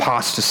outright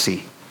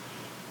apostasy,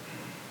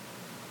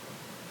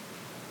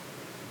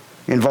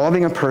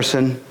 involving a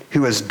person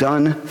who has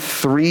done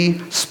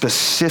three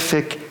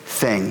specific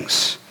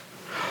things.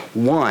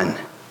 One,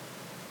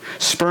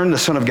 spurn the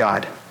Son of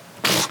God.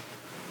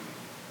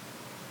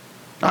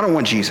 I don't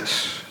want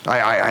Jesus.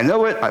 I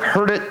know it. I've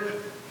heard it.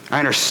 I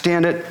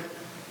understand it.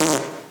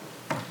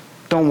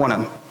 Don't want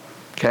him.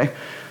 Okay?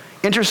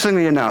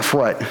 Interestingly enough,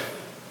 what?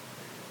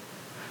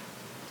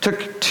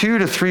 Took 2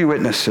 to 3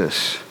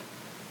 witnesses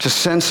to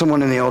send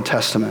someone in the Old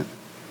Testament,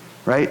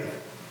 right?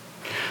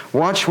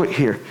 Watch what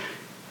here.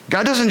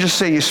 God doesn't just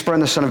say you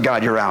spurn the Son of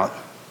God, you're out.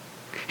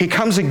 He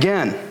comes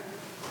again.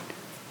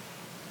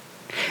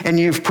 And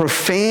you've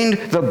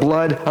profaned the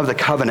blood of the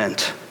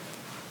covenant.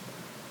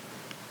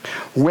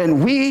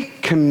 When we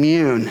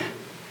commune,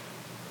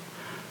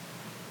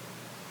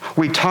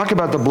 we talk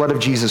about the blood of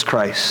Jesus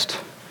Christ.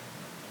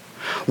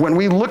 When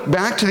we look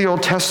back to the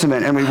Old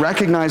Testament and we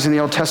recognize in the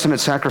Old Testament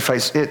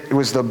sacrifice, it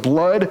was the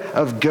blood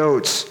of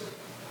goats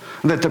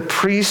that the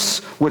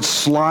priests would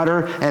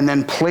slaughter and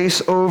then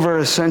place over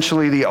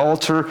essentially the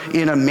altar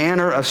in a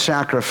manner of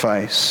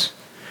sacrifice.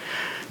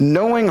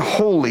 Knowing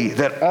wholly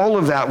that all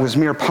of that was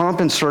mere pomp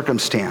and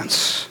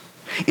circumstance,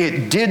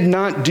 it did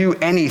not do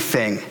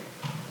anything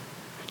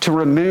to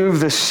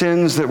remove the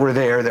sins that were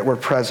there, that were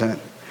present.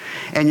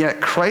 And yet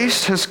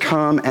Christ has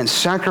come and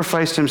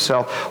sacrificed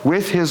himself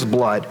with his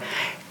blood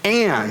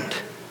and,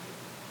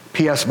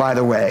 P.S. by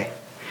the way,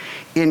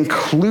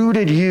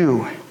 included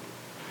you,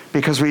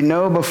 because we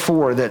know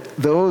before that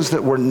those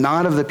that were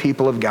not of the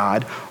people of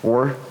God,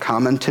 or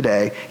common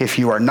today, if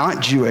you are not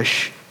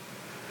Jewish,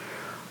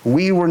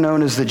 we were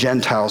known as the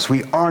Gentiles.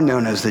 We are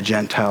known as the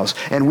Gentiles.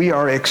 And we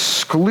are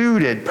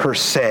excluded, per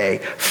se,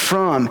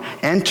 from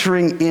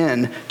entering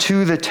in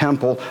to the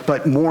temple,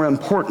 but more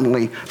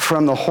importantly,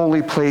 from the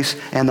holy place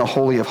and the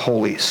Holy of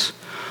Holies.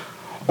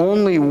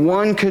 Only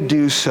one could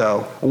do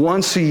so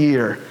once a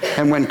year.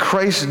 And when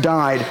Christ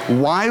died,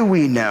 why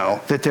we know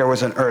that there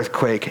was an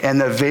earthquake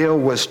and the veil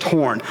was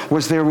torn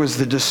was there was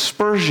the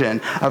dispersion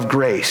of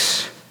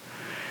grace.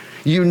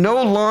 You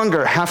no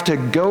longer have to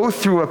go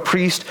through a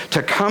priest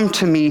to come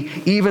to me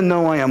even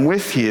though I am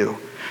with you.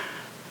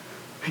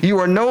 You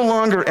are no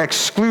longer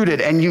excluded,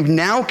 and you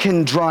now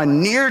can draw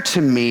near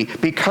to me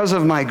because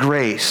of my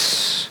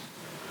grace.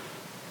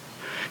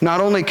 Not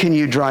only can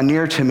you draw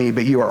near to me,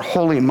 but you are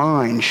wholly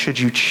mine should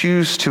you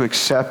choose to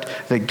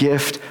accept the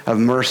gift of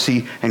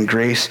mercy and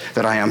grace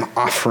that I am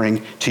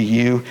offering to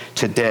you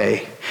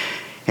today.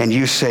 And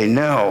you say,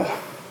 no,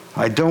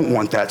 I don't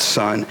want that,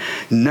 son.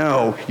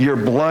 No, your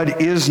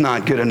blood is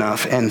not good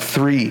enough. And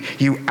 3,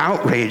 you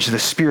outrage the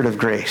Spirit of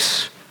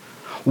grace.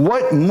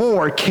 What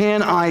more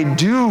can I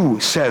do,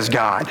 says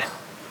God?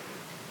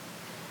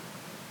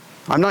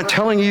 I'm not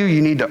telling you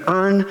you need to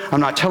earn.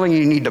 I'm not telling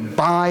you need to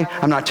buy.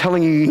 I'm not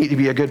telling you need to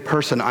be a good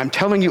person. I'm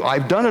telling you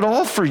I've done it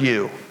all for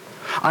you.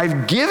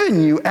 I've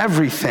given you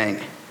everything.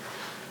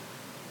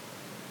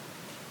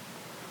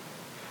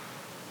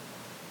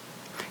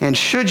 And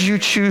should you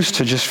choose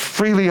to just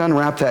freely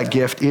unwrap that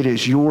gift, it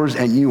is yours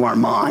and you are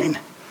mine.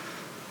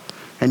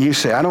 And you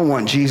say, I don't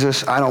want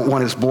Jesus, I don't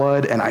want his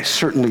blood, and I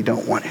certainly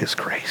don't want his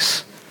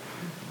grace.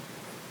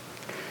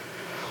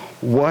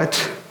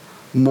 What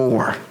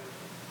more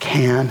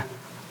can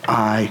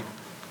I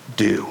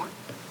do?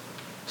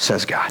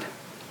 Says God.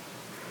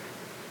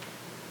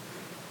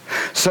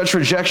 Such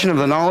rejection of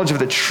the knowledge of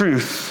the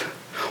truth,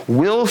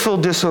 willful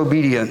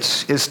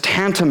disobedience, is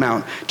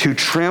tantamount to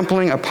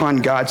trampling upon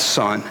God's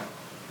Son,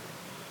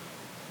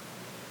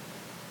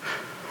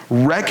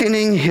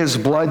 reckoning his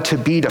blood to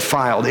be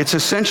defiled. It's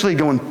essentially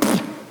going,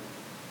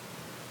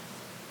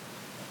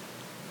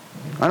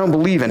 I don't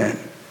believe in it.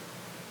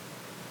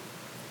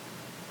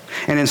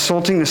 And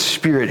insulting the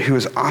Spirit who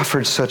has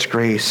offered such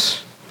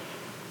grace.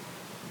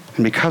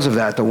 And because of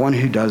that, the one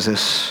who does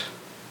this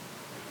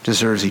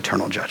deserves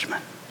eternal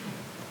judgment.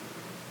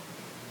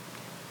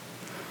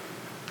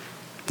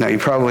 Now, you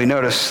probably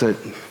notice that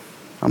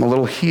I'm a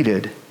little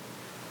heated.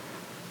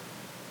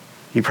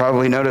 You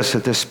probably notice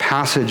that this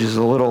passage is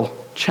a little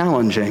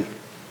challenging.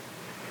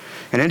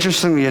 And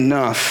interestingly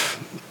enough,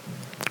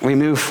 we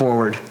move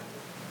forward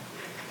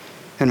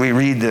and we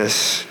read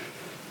this.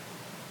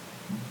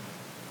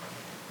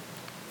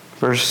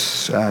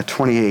 Verse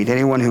 28,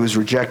 anyone who has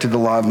rejected the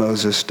law of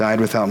Moses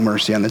died without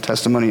mercy on the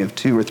testimony of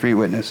 2 or 3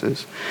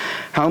 witnesses.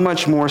 How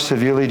much more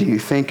severely do you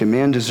think a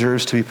man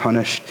deserves to be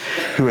punished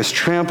who has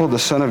trampled the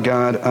Son of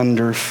God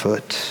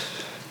underfoot?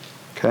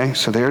 Okay,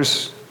 so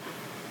there's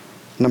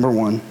number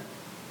 1.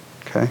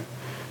 Okay.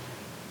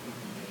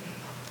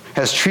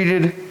 Has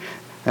treated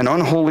an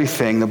unholy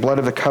thing, the blood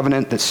of the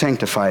covenant that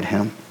sanctified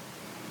him.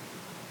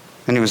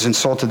 And he was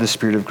insulted the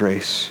Spirit of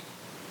grace.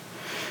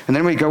 And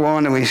then we go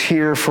on and we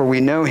hear, for we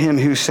know him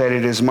who said,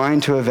 it is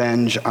mine to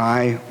avenge,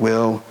 I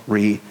will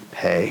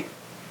repay.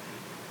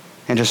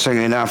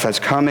 Interestingly enough, that's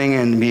coming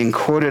and being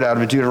quoted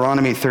out of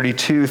Deuteronomy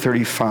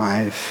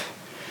 32:35.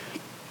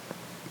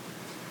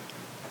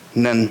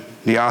 And then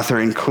the author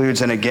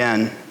includes, and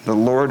again, the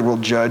Lord will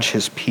judge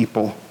his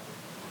people.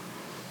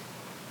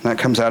 And that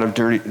comes out of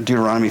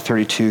Deuteronomy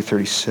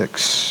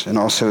 32:36, and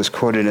also is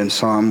quoted in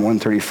Psalm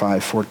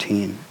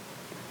 135:14.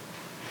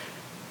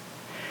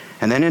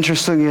 And then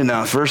interestingly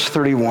enough, verse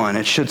 31,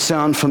 it should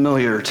sound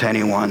familiar to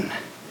anyone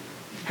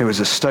who is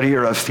a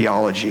studier of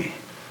theology.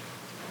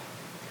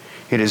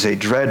 It is a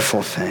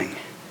dreadful thing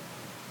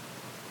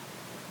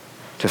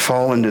to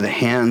fall into the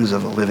hands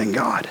of a living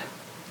God.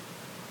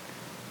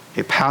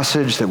 A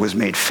passage that was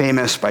made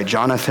famous by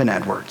Jonathan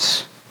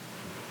Edwards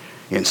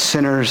in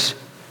Sinners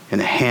in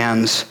the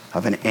Hands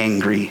of an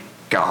Angry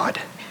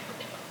God.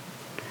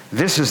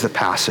 This is the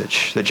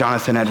passage that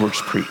Jonathan Edwards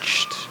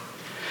preached.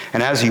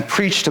 And as he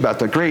preached about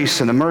the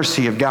grace and the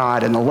mercy of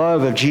God and the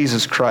love of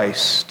Jesus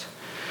Christ,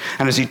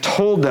 and as he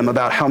told them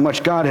about how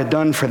much God had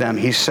done for them,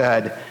 he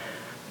said,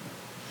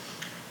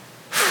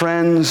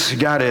 friends,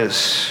 God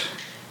is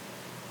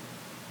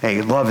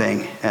a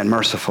loving and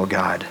merciful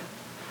God.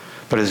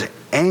 But his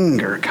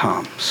anger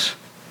comes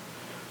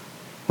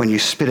when you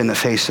spit in the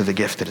face of the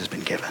gift that has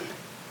been given.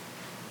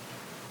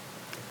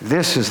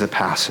 This is the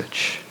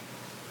passage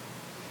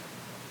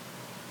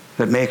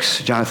that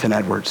makes Jonathan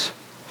Edwards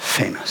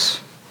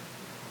famous.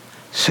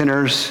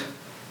 Sinners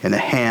in the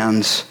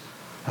hands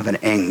of an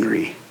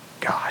angry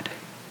God.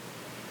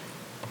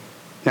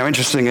 Now,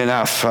 interesting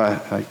enough,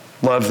 I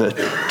love the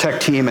tech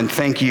team and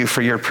thank you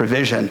for your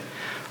provision.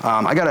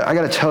 I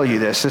gotta tell you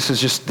this.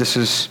 This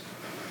is,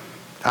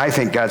 I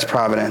think, God's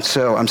providence.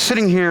 So I'm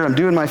sitting here, I'm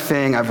doing my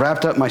thing, I've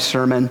wrapped up my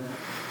sermon,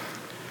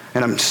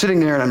 and I'm sitting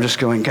there and I'm just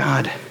going,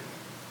 God,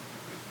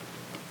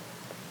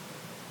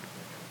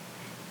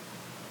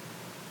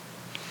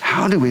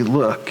 how do we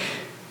look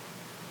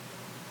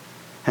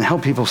and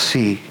help people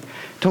see?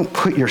 Don't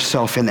put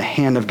yourself in the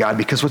hand of God,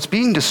 because what's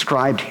being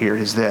described here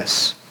is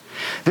this.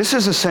 This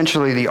is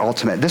essentially the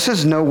ultimate. This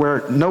is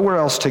nowhere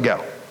else to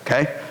go,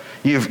 okay?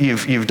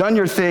 You've done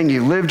your thing,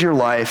 you lived your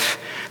life.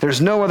 There's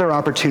no other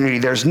opportunity,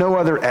 there's no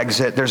other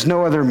exit, there's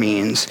no other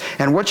means.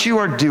 And what you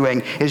are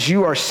doing is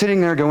you are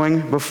sitting there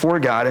going before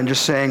God and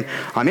just saying,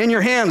 I'm in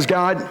your hands,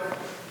 God.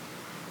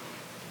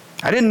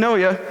 I didn't know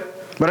you,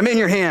 but I'm in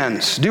your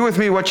hands. Do with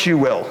me what you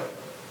will.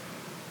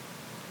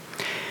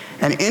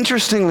 And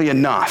interestingly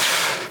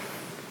enough,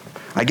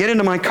 I get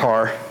into my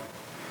car,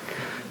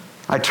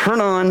 I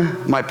turn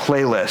on my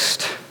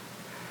playlist,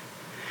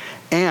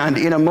 and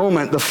in a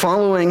moment, the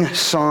following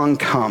song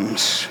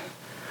comes.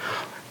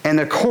 And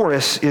the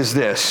chorus is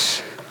this: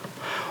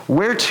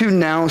 where to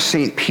now,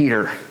 St.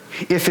 Peter?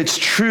 If it's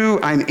true,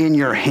 I'm in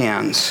your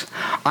hands.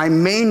 I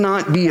may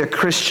not be a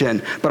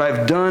Christian, but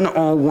I've done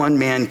all one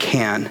man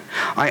can.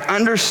 I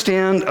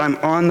understand I'm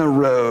on the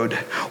road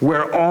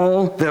where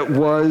all that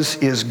was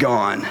is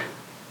gone.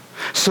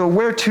 So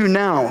where to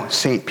now,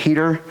 St.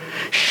 Peter?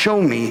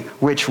 Show me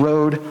which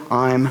road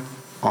I'm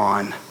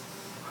on.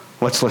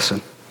 Let's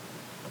listen.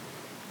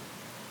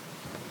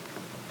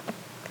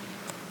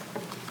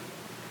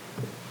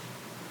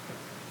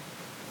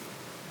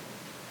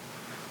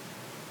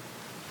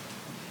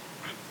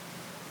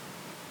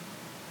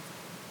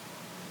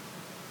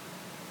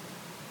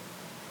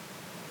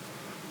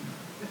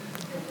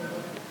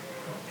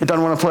 It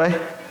doesn't want to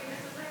play?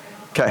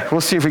 Okay,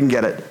 we'll see if we can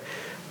get it.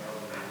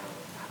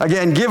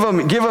 Again, give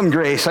them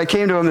grace. I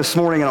came to them this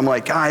morning and I'm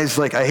like, guys,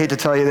 like, I hate to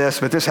tell you this,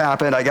 but this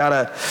happened. I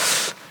gotta.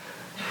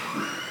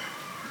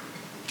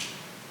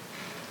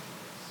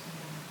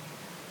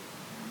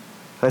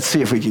 Let's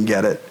see if we can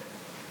get it.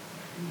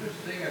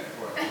 Just sing it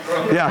for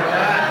us.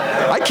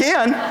 Yeah, I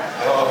can.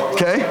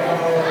 Okay.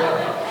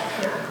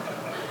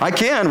 I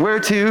can. Where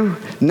to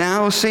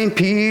now, St.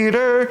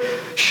 Peter?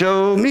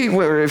 Show me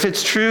where. If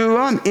it's true,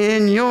 I'm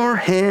in your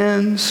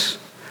hands.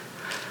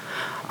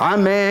 I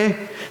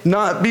may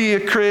not be a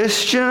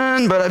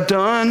Christian, but I've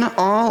done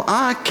all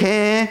I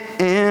can.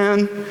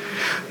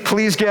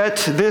 Please get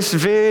this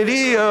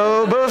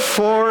video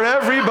before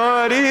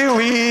everybody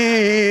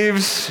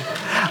leaves.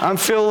 I'm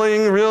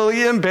feeling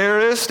really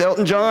embarrassed.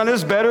 Elton John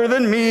is better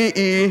than me.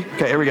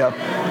 Okay, here we go.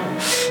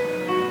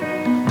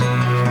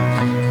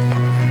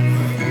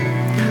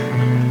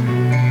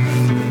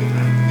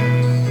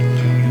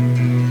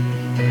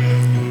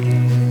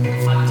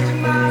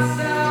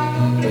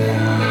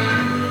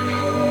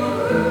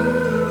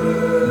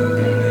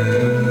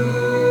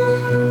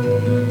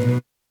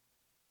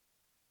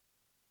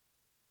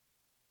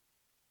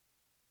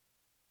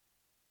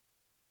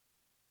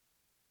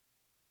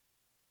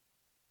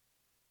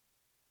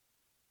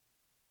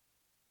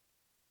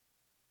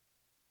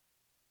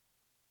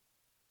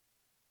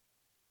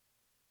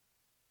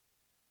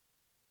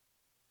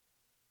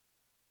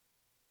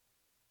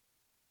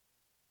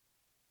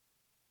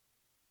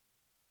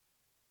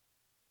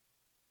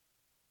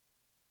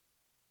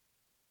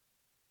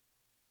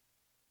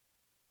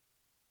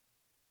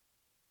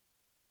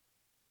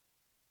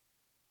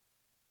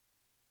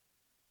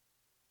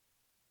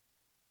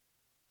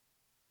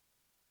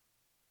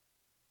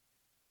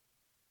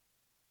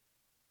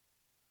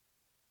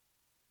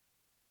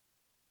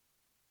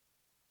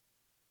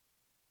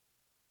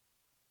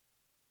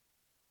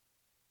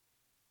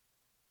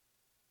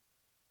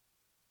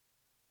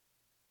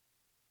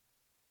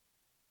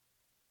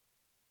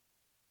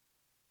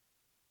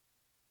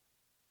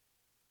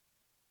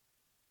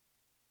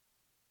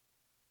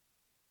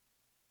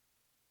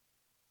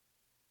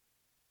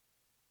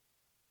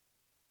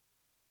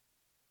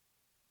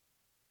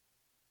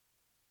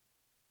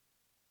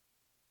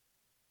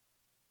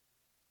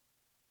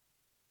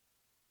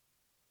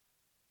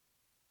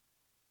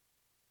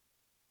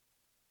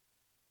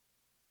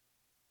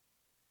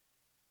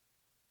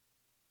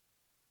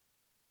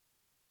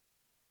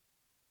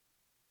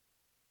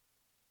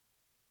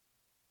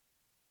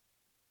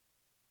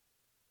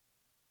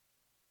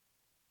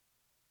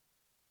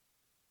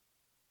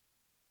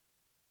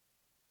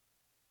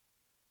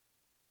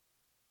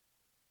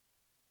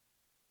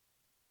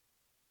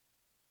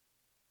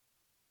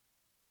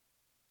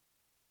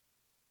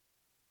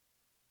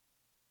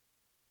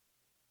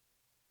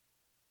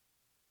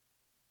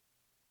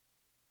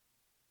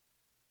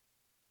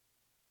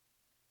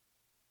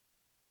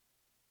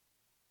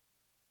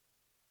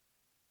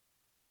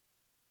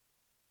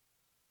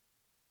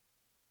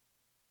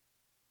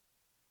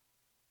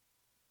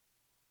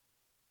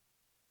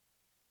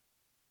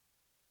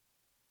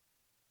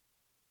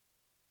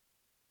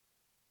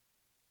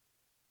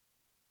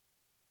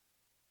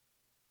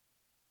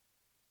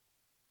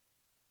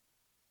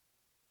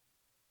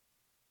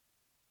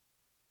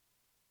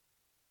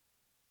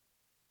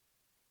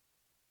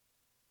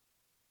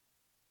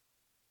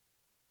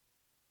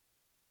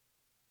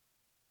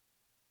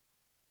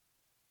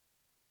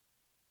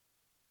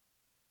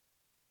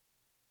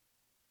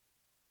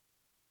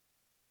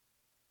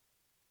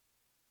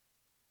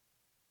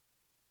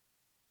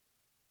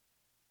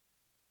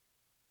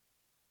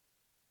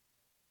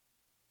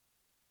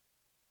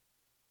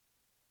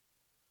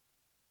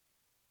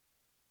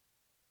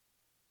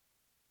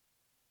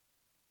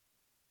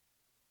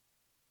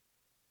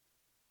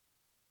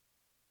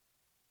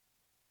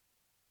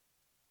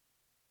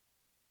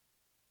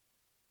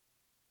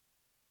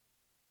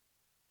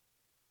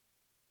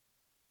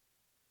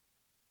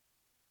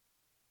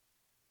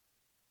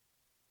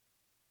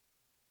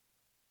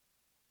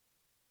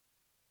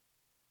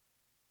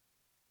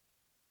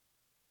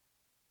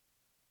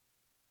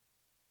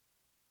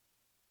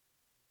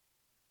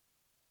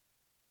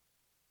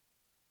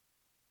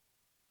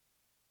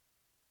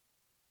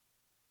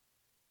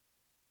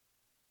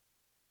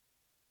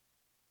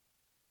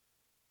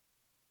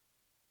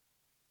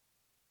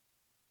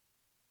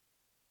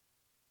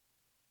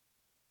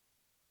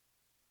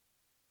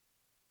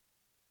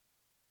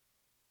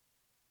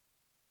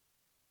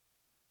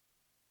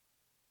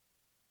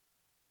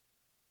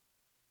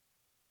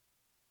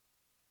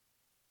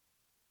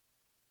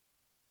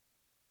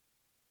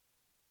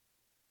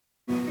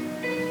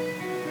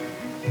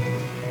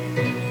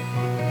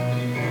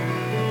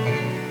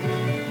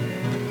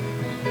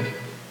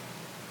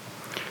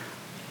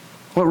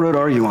 What road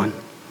are you on?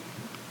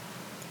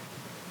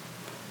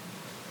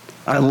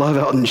 I love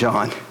Elton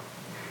John.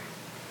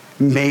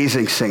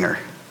 Amazing singer,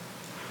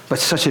 but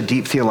such a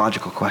deep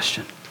theological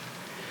question.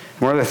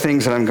 One of the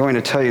things that I'm going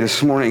to tell you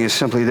this morning is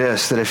simply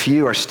this, that if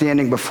you are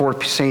standing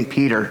before St.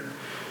 Peter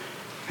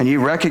and you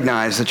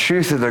recognize the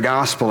truth of the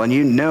gospel, and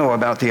you know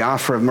about the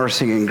offer of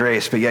mercy and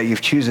grace, but yet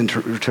you've chosen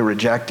to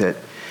reject it.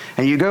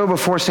 And you go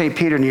before St.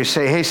 Peter and you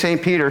say, hey,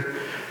 St. Peter,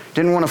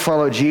 didn't want to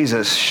follow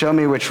Jesus. Show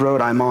me which road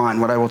I'm on.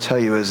 What I will tell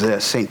you is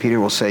this. St. Peter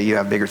will say, you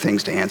have bigger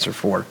things to answer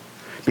for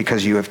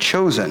because you have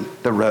chosen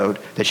the road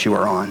that you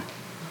are on.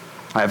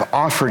 I have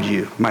offered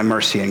you my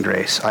mercy and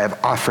grace. I have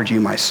offered you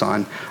my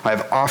Son. I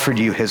have offered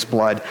you his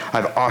blood.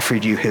 I've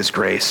offered you his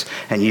grace.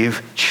 And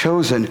you've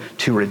chosen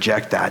to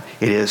reject that.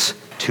 It is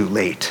too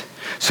late.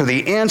 So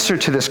the answer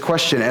to this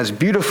question, as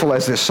beautiful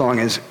as this song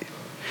is,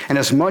 and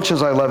as much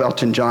as I love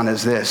Elton John,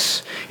 is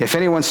this. If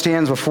anyone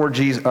stands before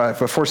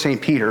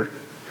St. Peter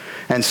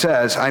and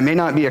says, I may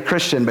not be a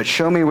Christian, but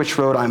show me which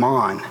road I'm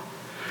on,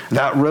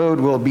 that road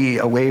will be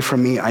away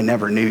from me. I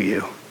never knew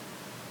you.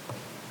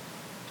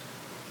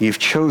 You've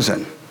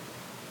chosen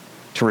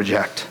to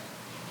reject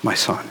my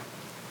Son.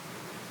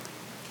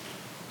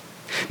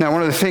 Now,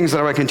 one of the things that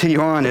I want to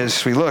continue on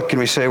is we look and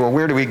we say, well,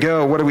 where do we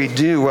go? What do we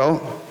do?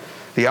 Well,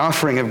 the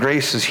offering of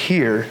grace is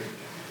here.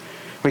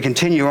 We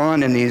continue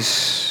on in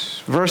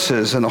these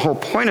verses, and the whole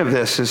point of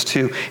this is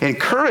to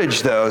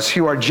encourage those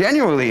who are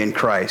genuinely in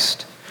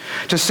Christ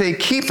to say,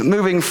 keep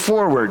moving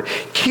forward,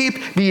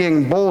 keep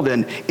being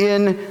boldened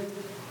in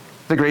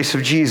the grace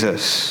of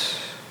Jesus.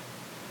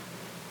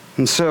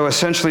 And so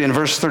essentially in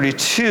verse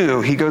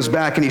 32, he goes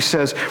back and he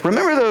says,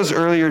 remember those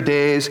earlier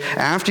days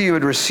after you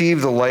had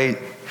received the light,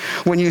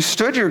 when you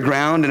stood your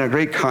ground in a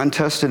great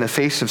contest in the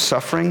face of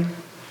suffering?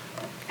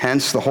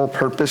 Hence the whole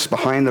purpose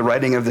behind the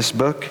writing of this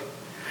book.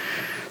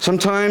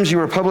 Sometimes you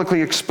were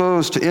publicly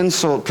exposed to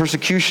insult,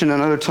 persecution,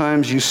 and other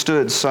times you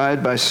stood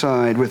side by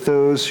side with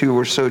those who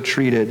were so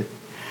treated.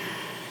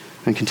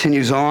 And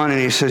continues on, and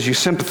he says, you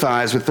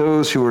sympathize with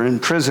those who were in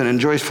prison and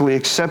joyfully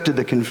accepted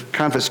the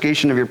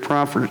confiscation of your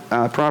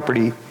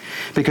property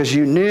because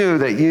you knew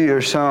that you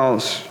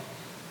yourselves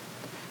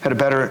had a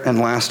better and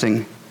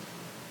lasting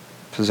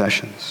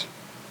possessions.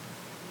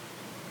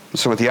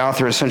 So what the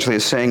author essentially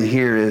is saying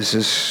here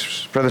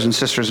is, brothers and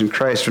sisters in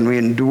Christ, when we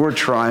endure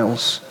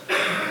trials,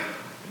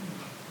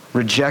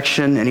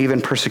 rejection, and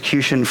even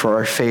persecution for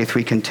our faith,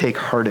 we can take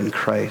heart in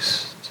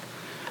Christ.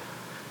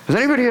 Has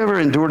anybody ever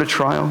endured a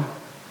trial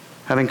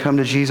having come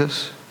to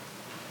Jesus?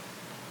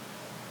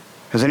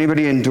 Has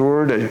anybody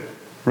endured a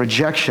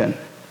rejection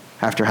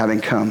after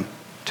having come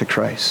to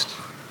Christ?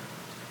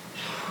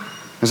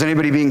 Is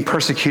anybody being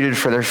persecuted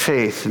for their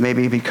faith?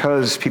 Maybe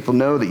because people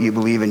know that you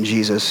believe in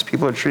Jesus.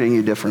 People are treating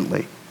you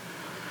differently.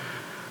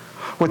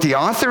 What the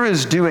author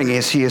is doing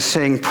is he is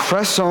saying,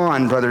 press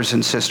on, brothers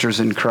and sisters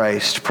in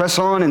Christ. Press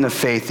on in the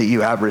faith that you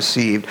have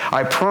received.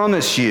 I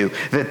promise you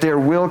that there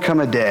will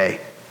come a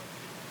day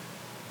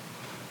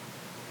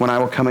when I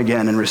will come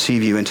again and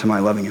receive you into my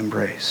loving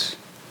embrace.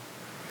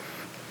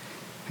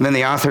 And then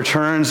the author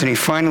turns and he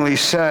finally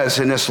says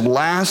in this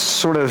last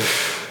sort of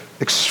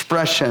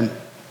expression,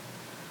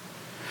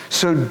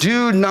 so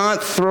do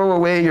not throw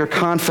away your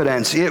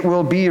confidence. It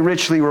will be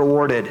richly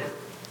rewarded.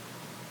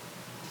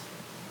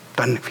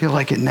 Doesn't feel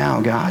like it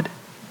now, God.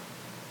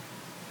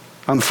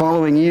 I'm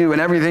following you and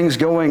everything's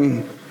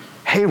going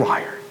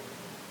haywire.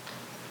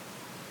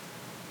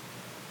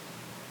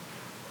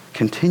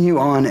 Continue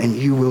on and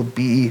you will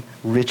be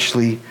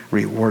richly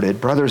rewarded.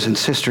 Brothers and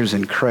sisters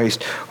in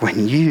Christ,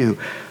 when you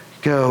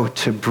go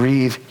to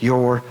breathe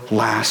your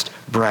last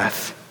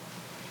breath,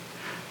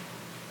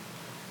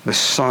 the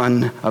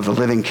Son of the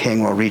living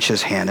King will reach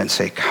his hand and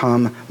say,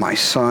 come, my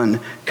son,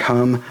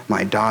 come,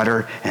 my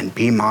daughter, and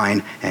be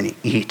mine and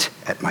eat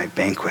at my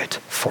banquet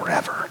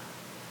forever.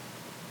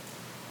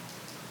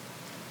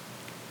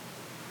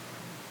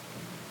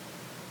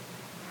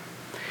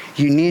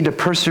 You need to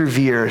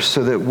persevere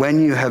so that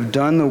when you have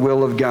done the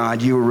will of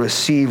God, you will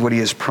receive what he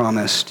has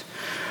promised.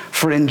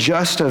 For in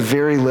just a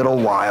very little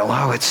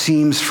while, it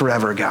seems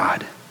forever,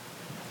 God,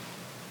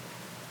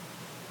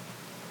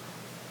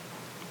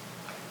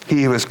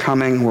 he who is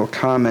coming will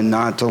come and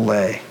not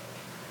delay.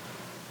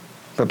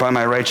 But by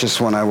my righteous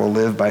one I will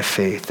live by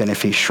faith, and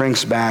if he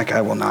shrinks back,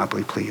 I will not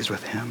be pleased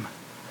with him.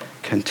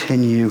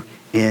 Continue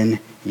in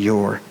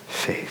your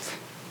faith.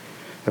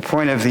 The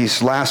point of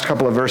these last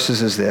couple of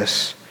verses is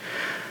this.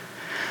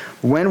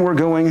 When we're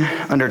going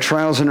under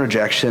trials and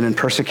rejection and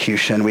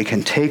persecution, we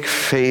can take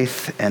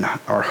faith and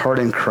our heart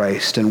in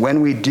Christ. And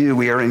when we do,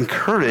 we are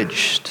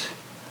encouraged.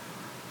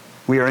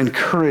 We are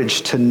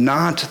encouraged to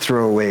not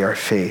throw away our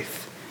faith,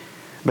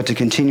 but to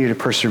continue to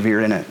persevere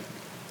in it.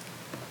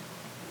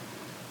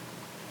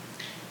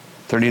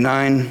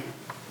 39.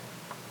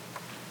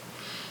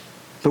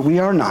 But we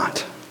are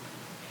not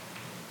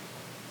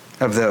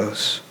of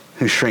those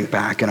who shrink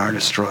back and are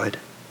destroyed,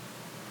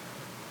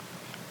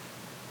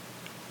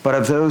 but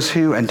of those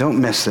who, and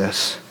don't miss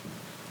this,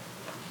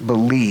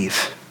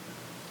 believe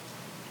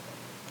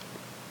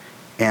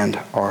and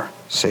are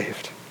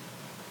saved.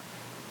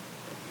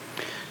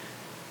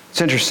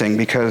 It's interesting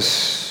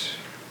because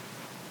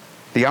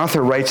the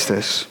author writes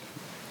this.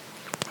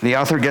 The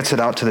author gets it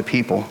out to the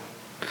people.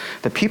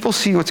 The people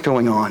see what's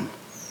going on.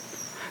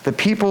 The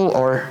people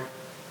are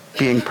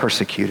being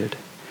persecuted.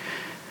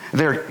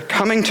 They're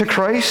coming to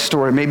Christ,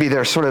 or maybe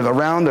they're sort of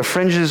around the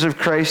fringes of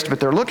Christ, but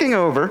they're looking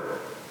over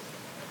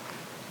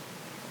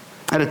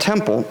at a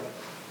temple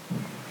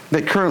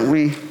that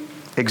currently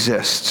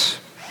exists.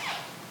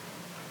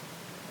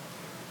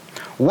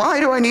 Why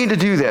do I need to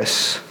do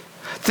this?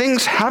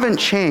 Things haven't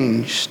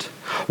changed.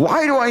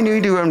 Why do I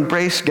need to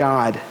embrace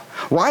God?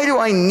 Why do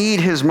I need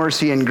his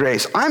mercy and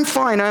grace? I'm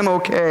fine, I'm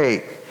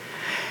okay.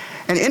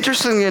 And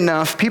interestingly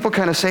enough, people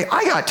kind of say,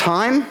 I got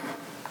time.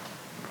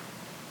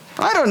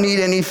 I don't need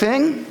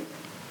anything.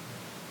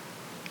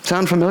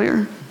 Sound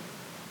familiar?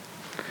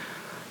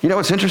 You know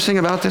what's interesting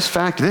about this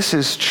fact? This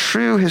is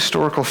true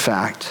historical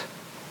fact.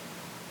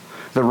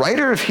 The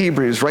writer of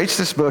Hebrews writes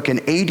this book in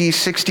AD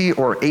 60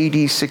 or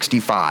AD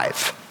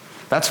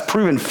 65. That's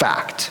proven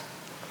fact.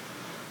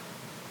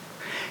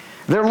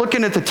 They're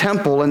looking at the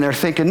temple and they're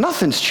thinking,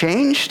 nothing's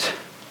changed.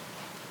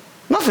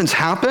 Nothing's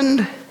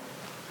happened.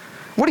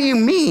 What do you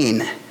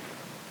mean?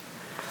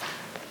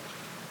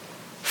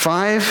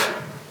 5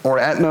 or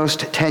at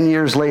most 10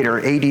 years later,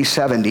 AD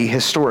 70,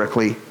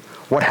 historically,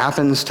 what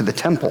happens to the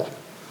temple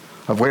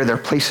of where they're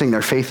placing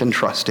their faith and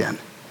trust in?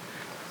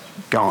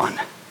 Gone.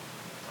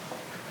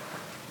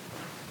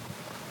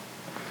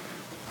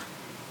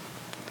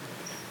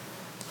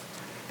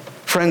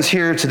 Friends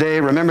here today,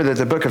 remember that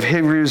the book of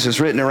Hebrews is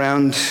written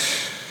around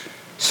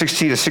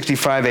 60 to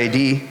 65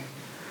 AD.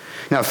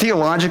 Now,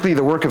 theologically,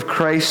 the work of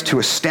Christ to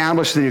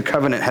establish the new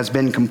covenant has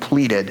been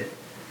completed.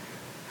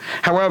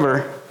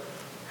 However,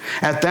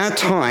 at that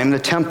time, the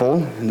temple,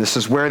 and this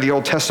is where the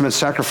Old Testament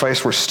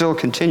sacrifice were still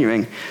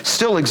continuing,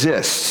 still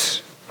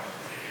exists.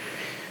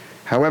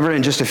 However,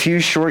 in just a few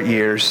short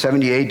years,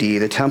 70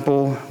 AD, the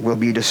temple will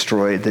be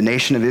destroyed. The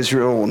nation of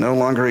Israel will no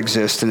longer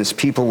exist, and its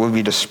people will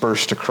be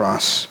dispersed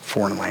across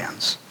foreign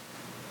lands.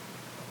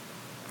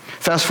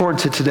 Fast forward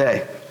to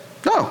today.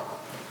 No.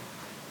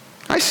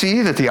 I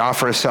see that the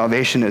offer of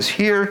salvation is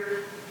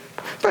here,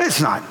 but it's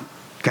not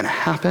going to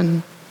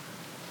happen.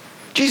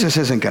 Jesus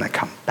isn't going to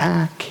come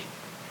back.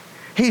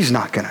 He's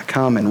not going to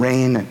come and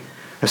reign and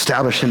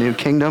establish a new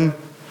kingdom.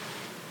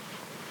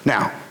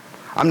 Now,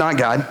 I'm not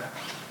God.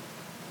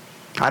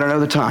 I don't know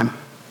the time.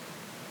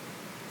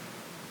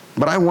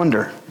 But I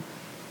wonder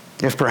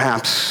if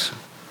perhaps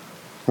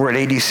we're at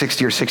AD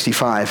 60 or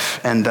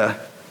 65 and the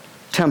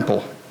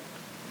temple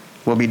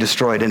will be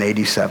destroyed in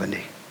AD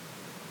 70.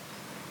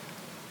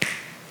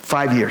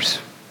 5 years,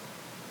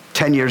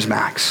 10 years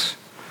max.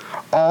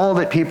 All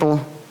that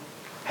people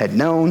had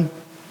known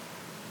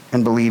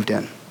and believed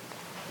in,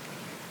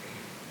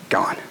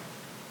 gone.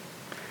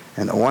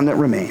 And the one that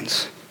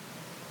remains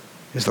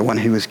is the one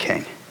who is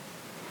king.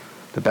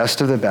 The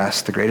best of the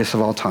best, the greatest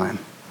of all time,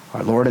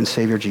 our Lord and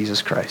Savior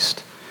Jesus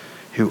Christ,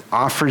 who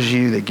offers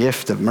you the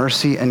gift of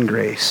mercy and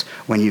grace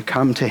when you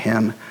come to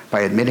him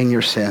by admitting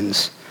your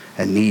sins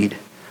and need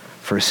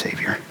for a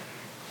Savior.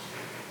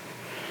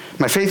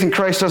 My faith in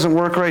Christ doesn't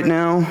work right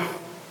now.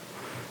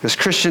 This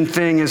Christian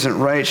thing isn't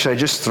right. Should I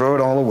just throw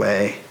it all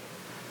away?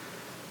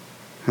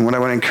 And what I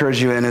want to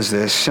encourage you in is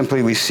this.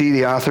 Simply, we see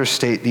the author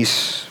state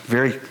these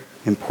very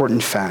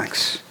important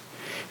facts.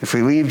 If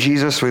we leave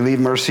Jesus, we leave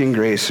mercy and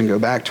grace and go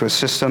back to a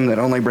system that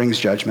only brings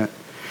judgment.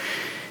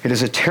 It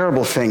is a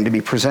terrible thing to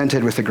be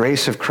presented with the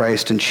grace of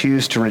Christ and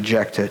choose to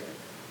reject it.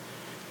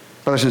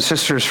 Brothers and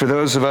sisters, for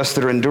those of us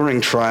that are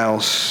enduring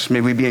trials,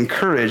 may we be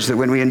encouraged that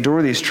when we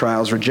endure these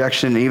trials,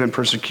 rejection and even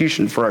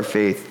persecution for our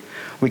faith,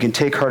 we can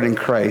take heart in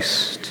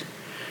Christ.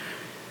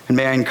 And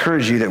may I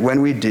encourage you that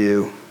when we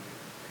do,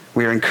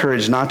 we are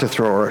encouraged not to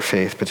throw our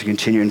faith, but to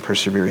continue and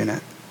persevere in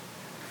it.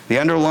 The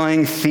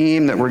underlying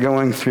theme that we're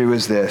going through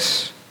is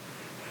this.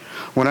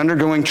 When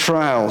undergoing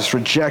trials,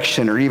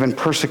 rejection, or even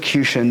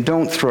persecution,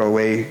 don't throw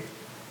away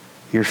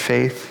your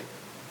faith.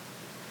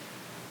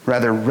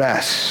 Rather,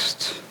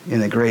 rest in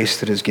the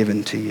grace that is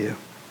given to you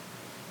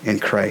in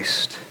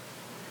Christ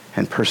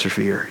and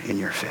persevere in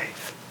your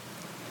faith.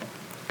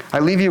 I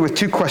leave you with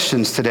 2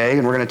 questions today,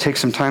 and we're going to take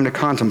some time to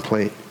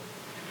contemplate.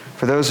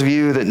 For those of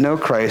you that know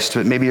Christ,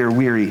 but maybe you're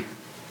weary,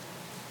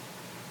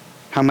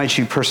 how might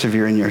you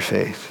persevere in your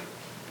faith?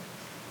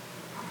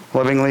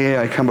 Lovingly,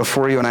 I come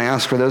before you and I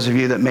ask for those of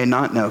you that may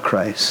not know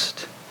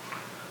Christ,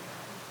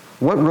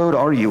 what road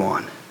are you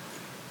on?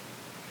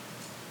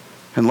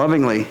 And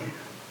lovingly,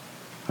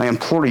 I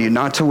implore you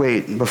not to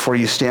wait before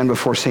you stand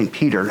before St.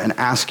 Peter and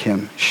ask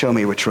him, show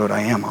me which road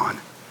I am on.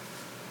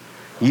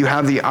 You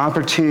have the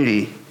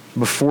opportunity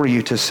before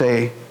you to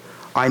say,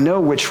 I know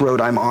which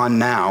road I'm on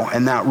now,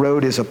 and that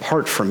road is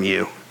apart from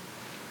you.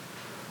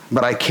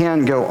 But I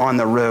can go on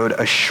the road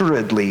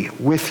assuredly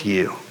with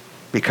you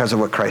because of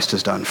what Christ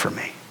has done for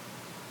me.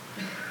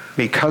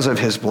 Because of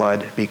his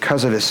blood,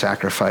 because of his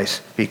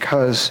sacrifice,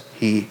 because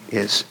he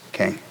is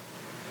king.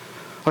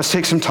 Let's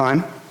take some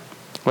time.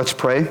 Let's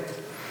pray.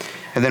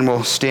 And then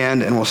we'll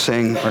stand and we'll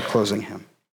sing our closing hymn.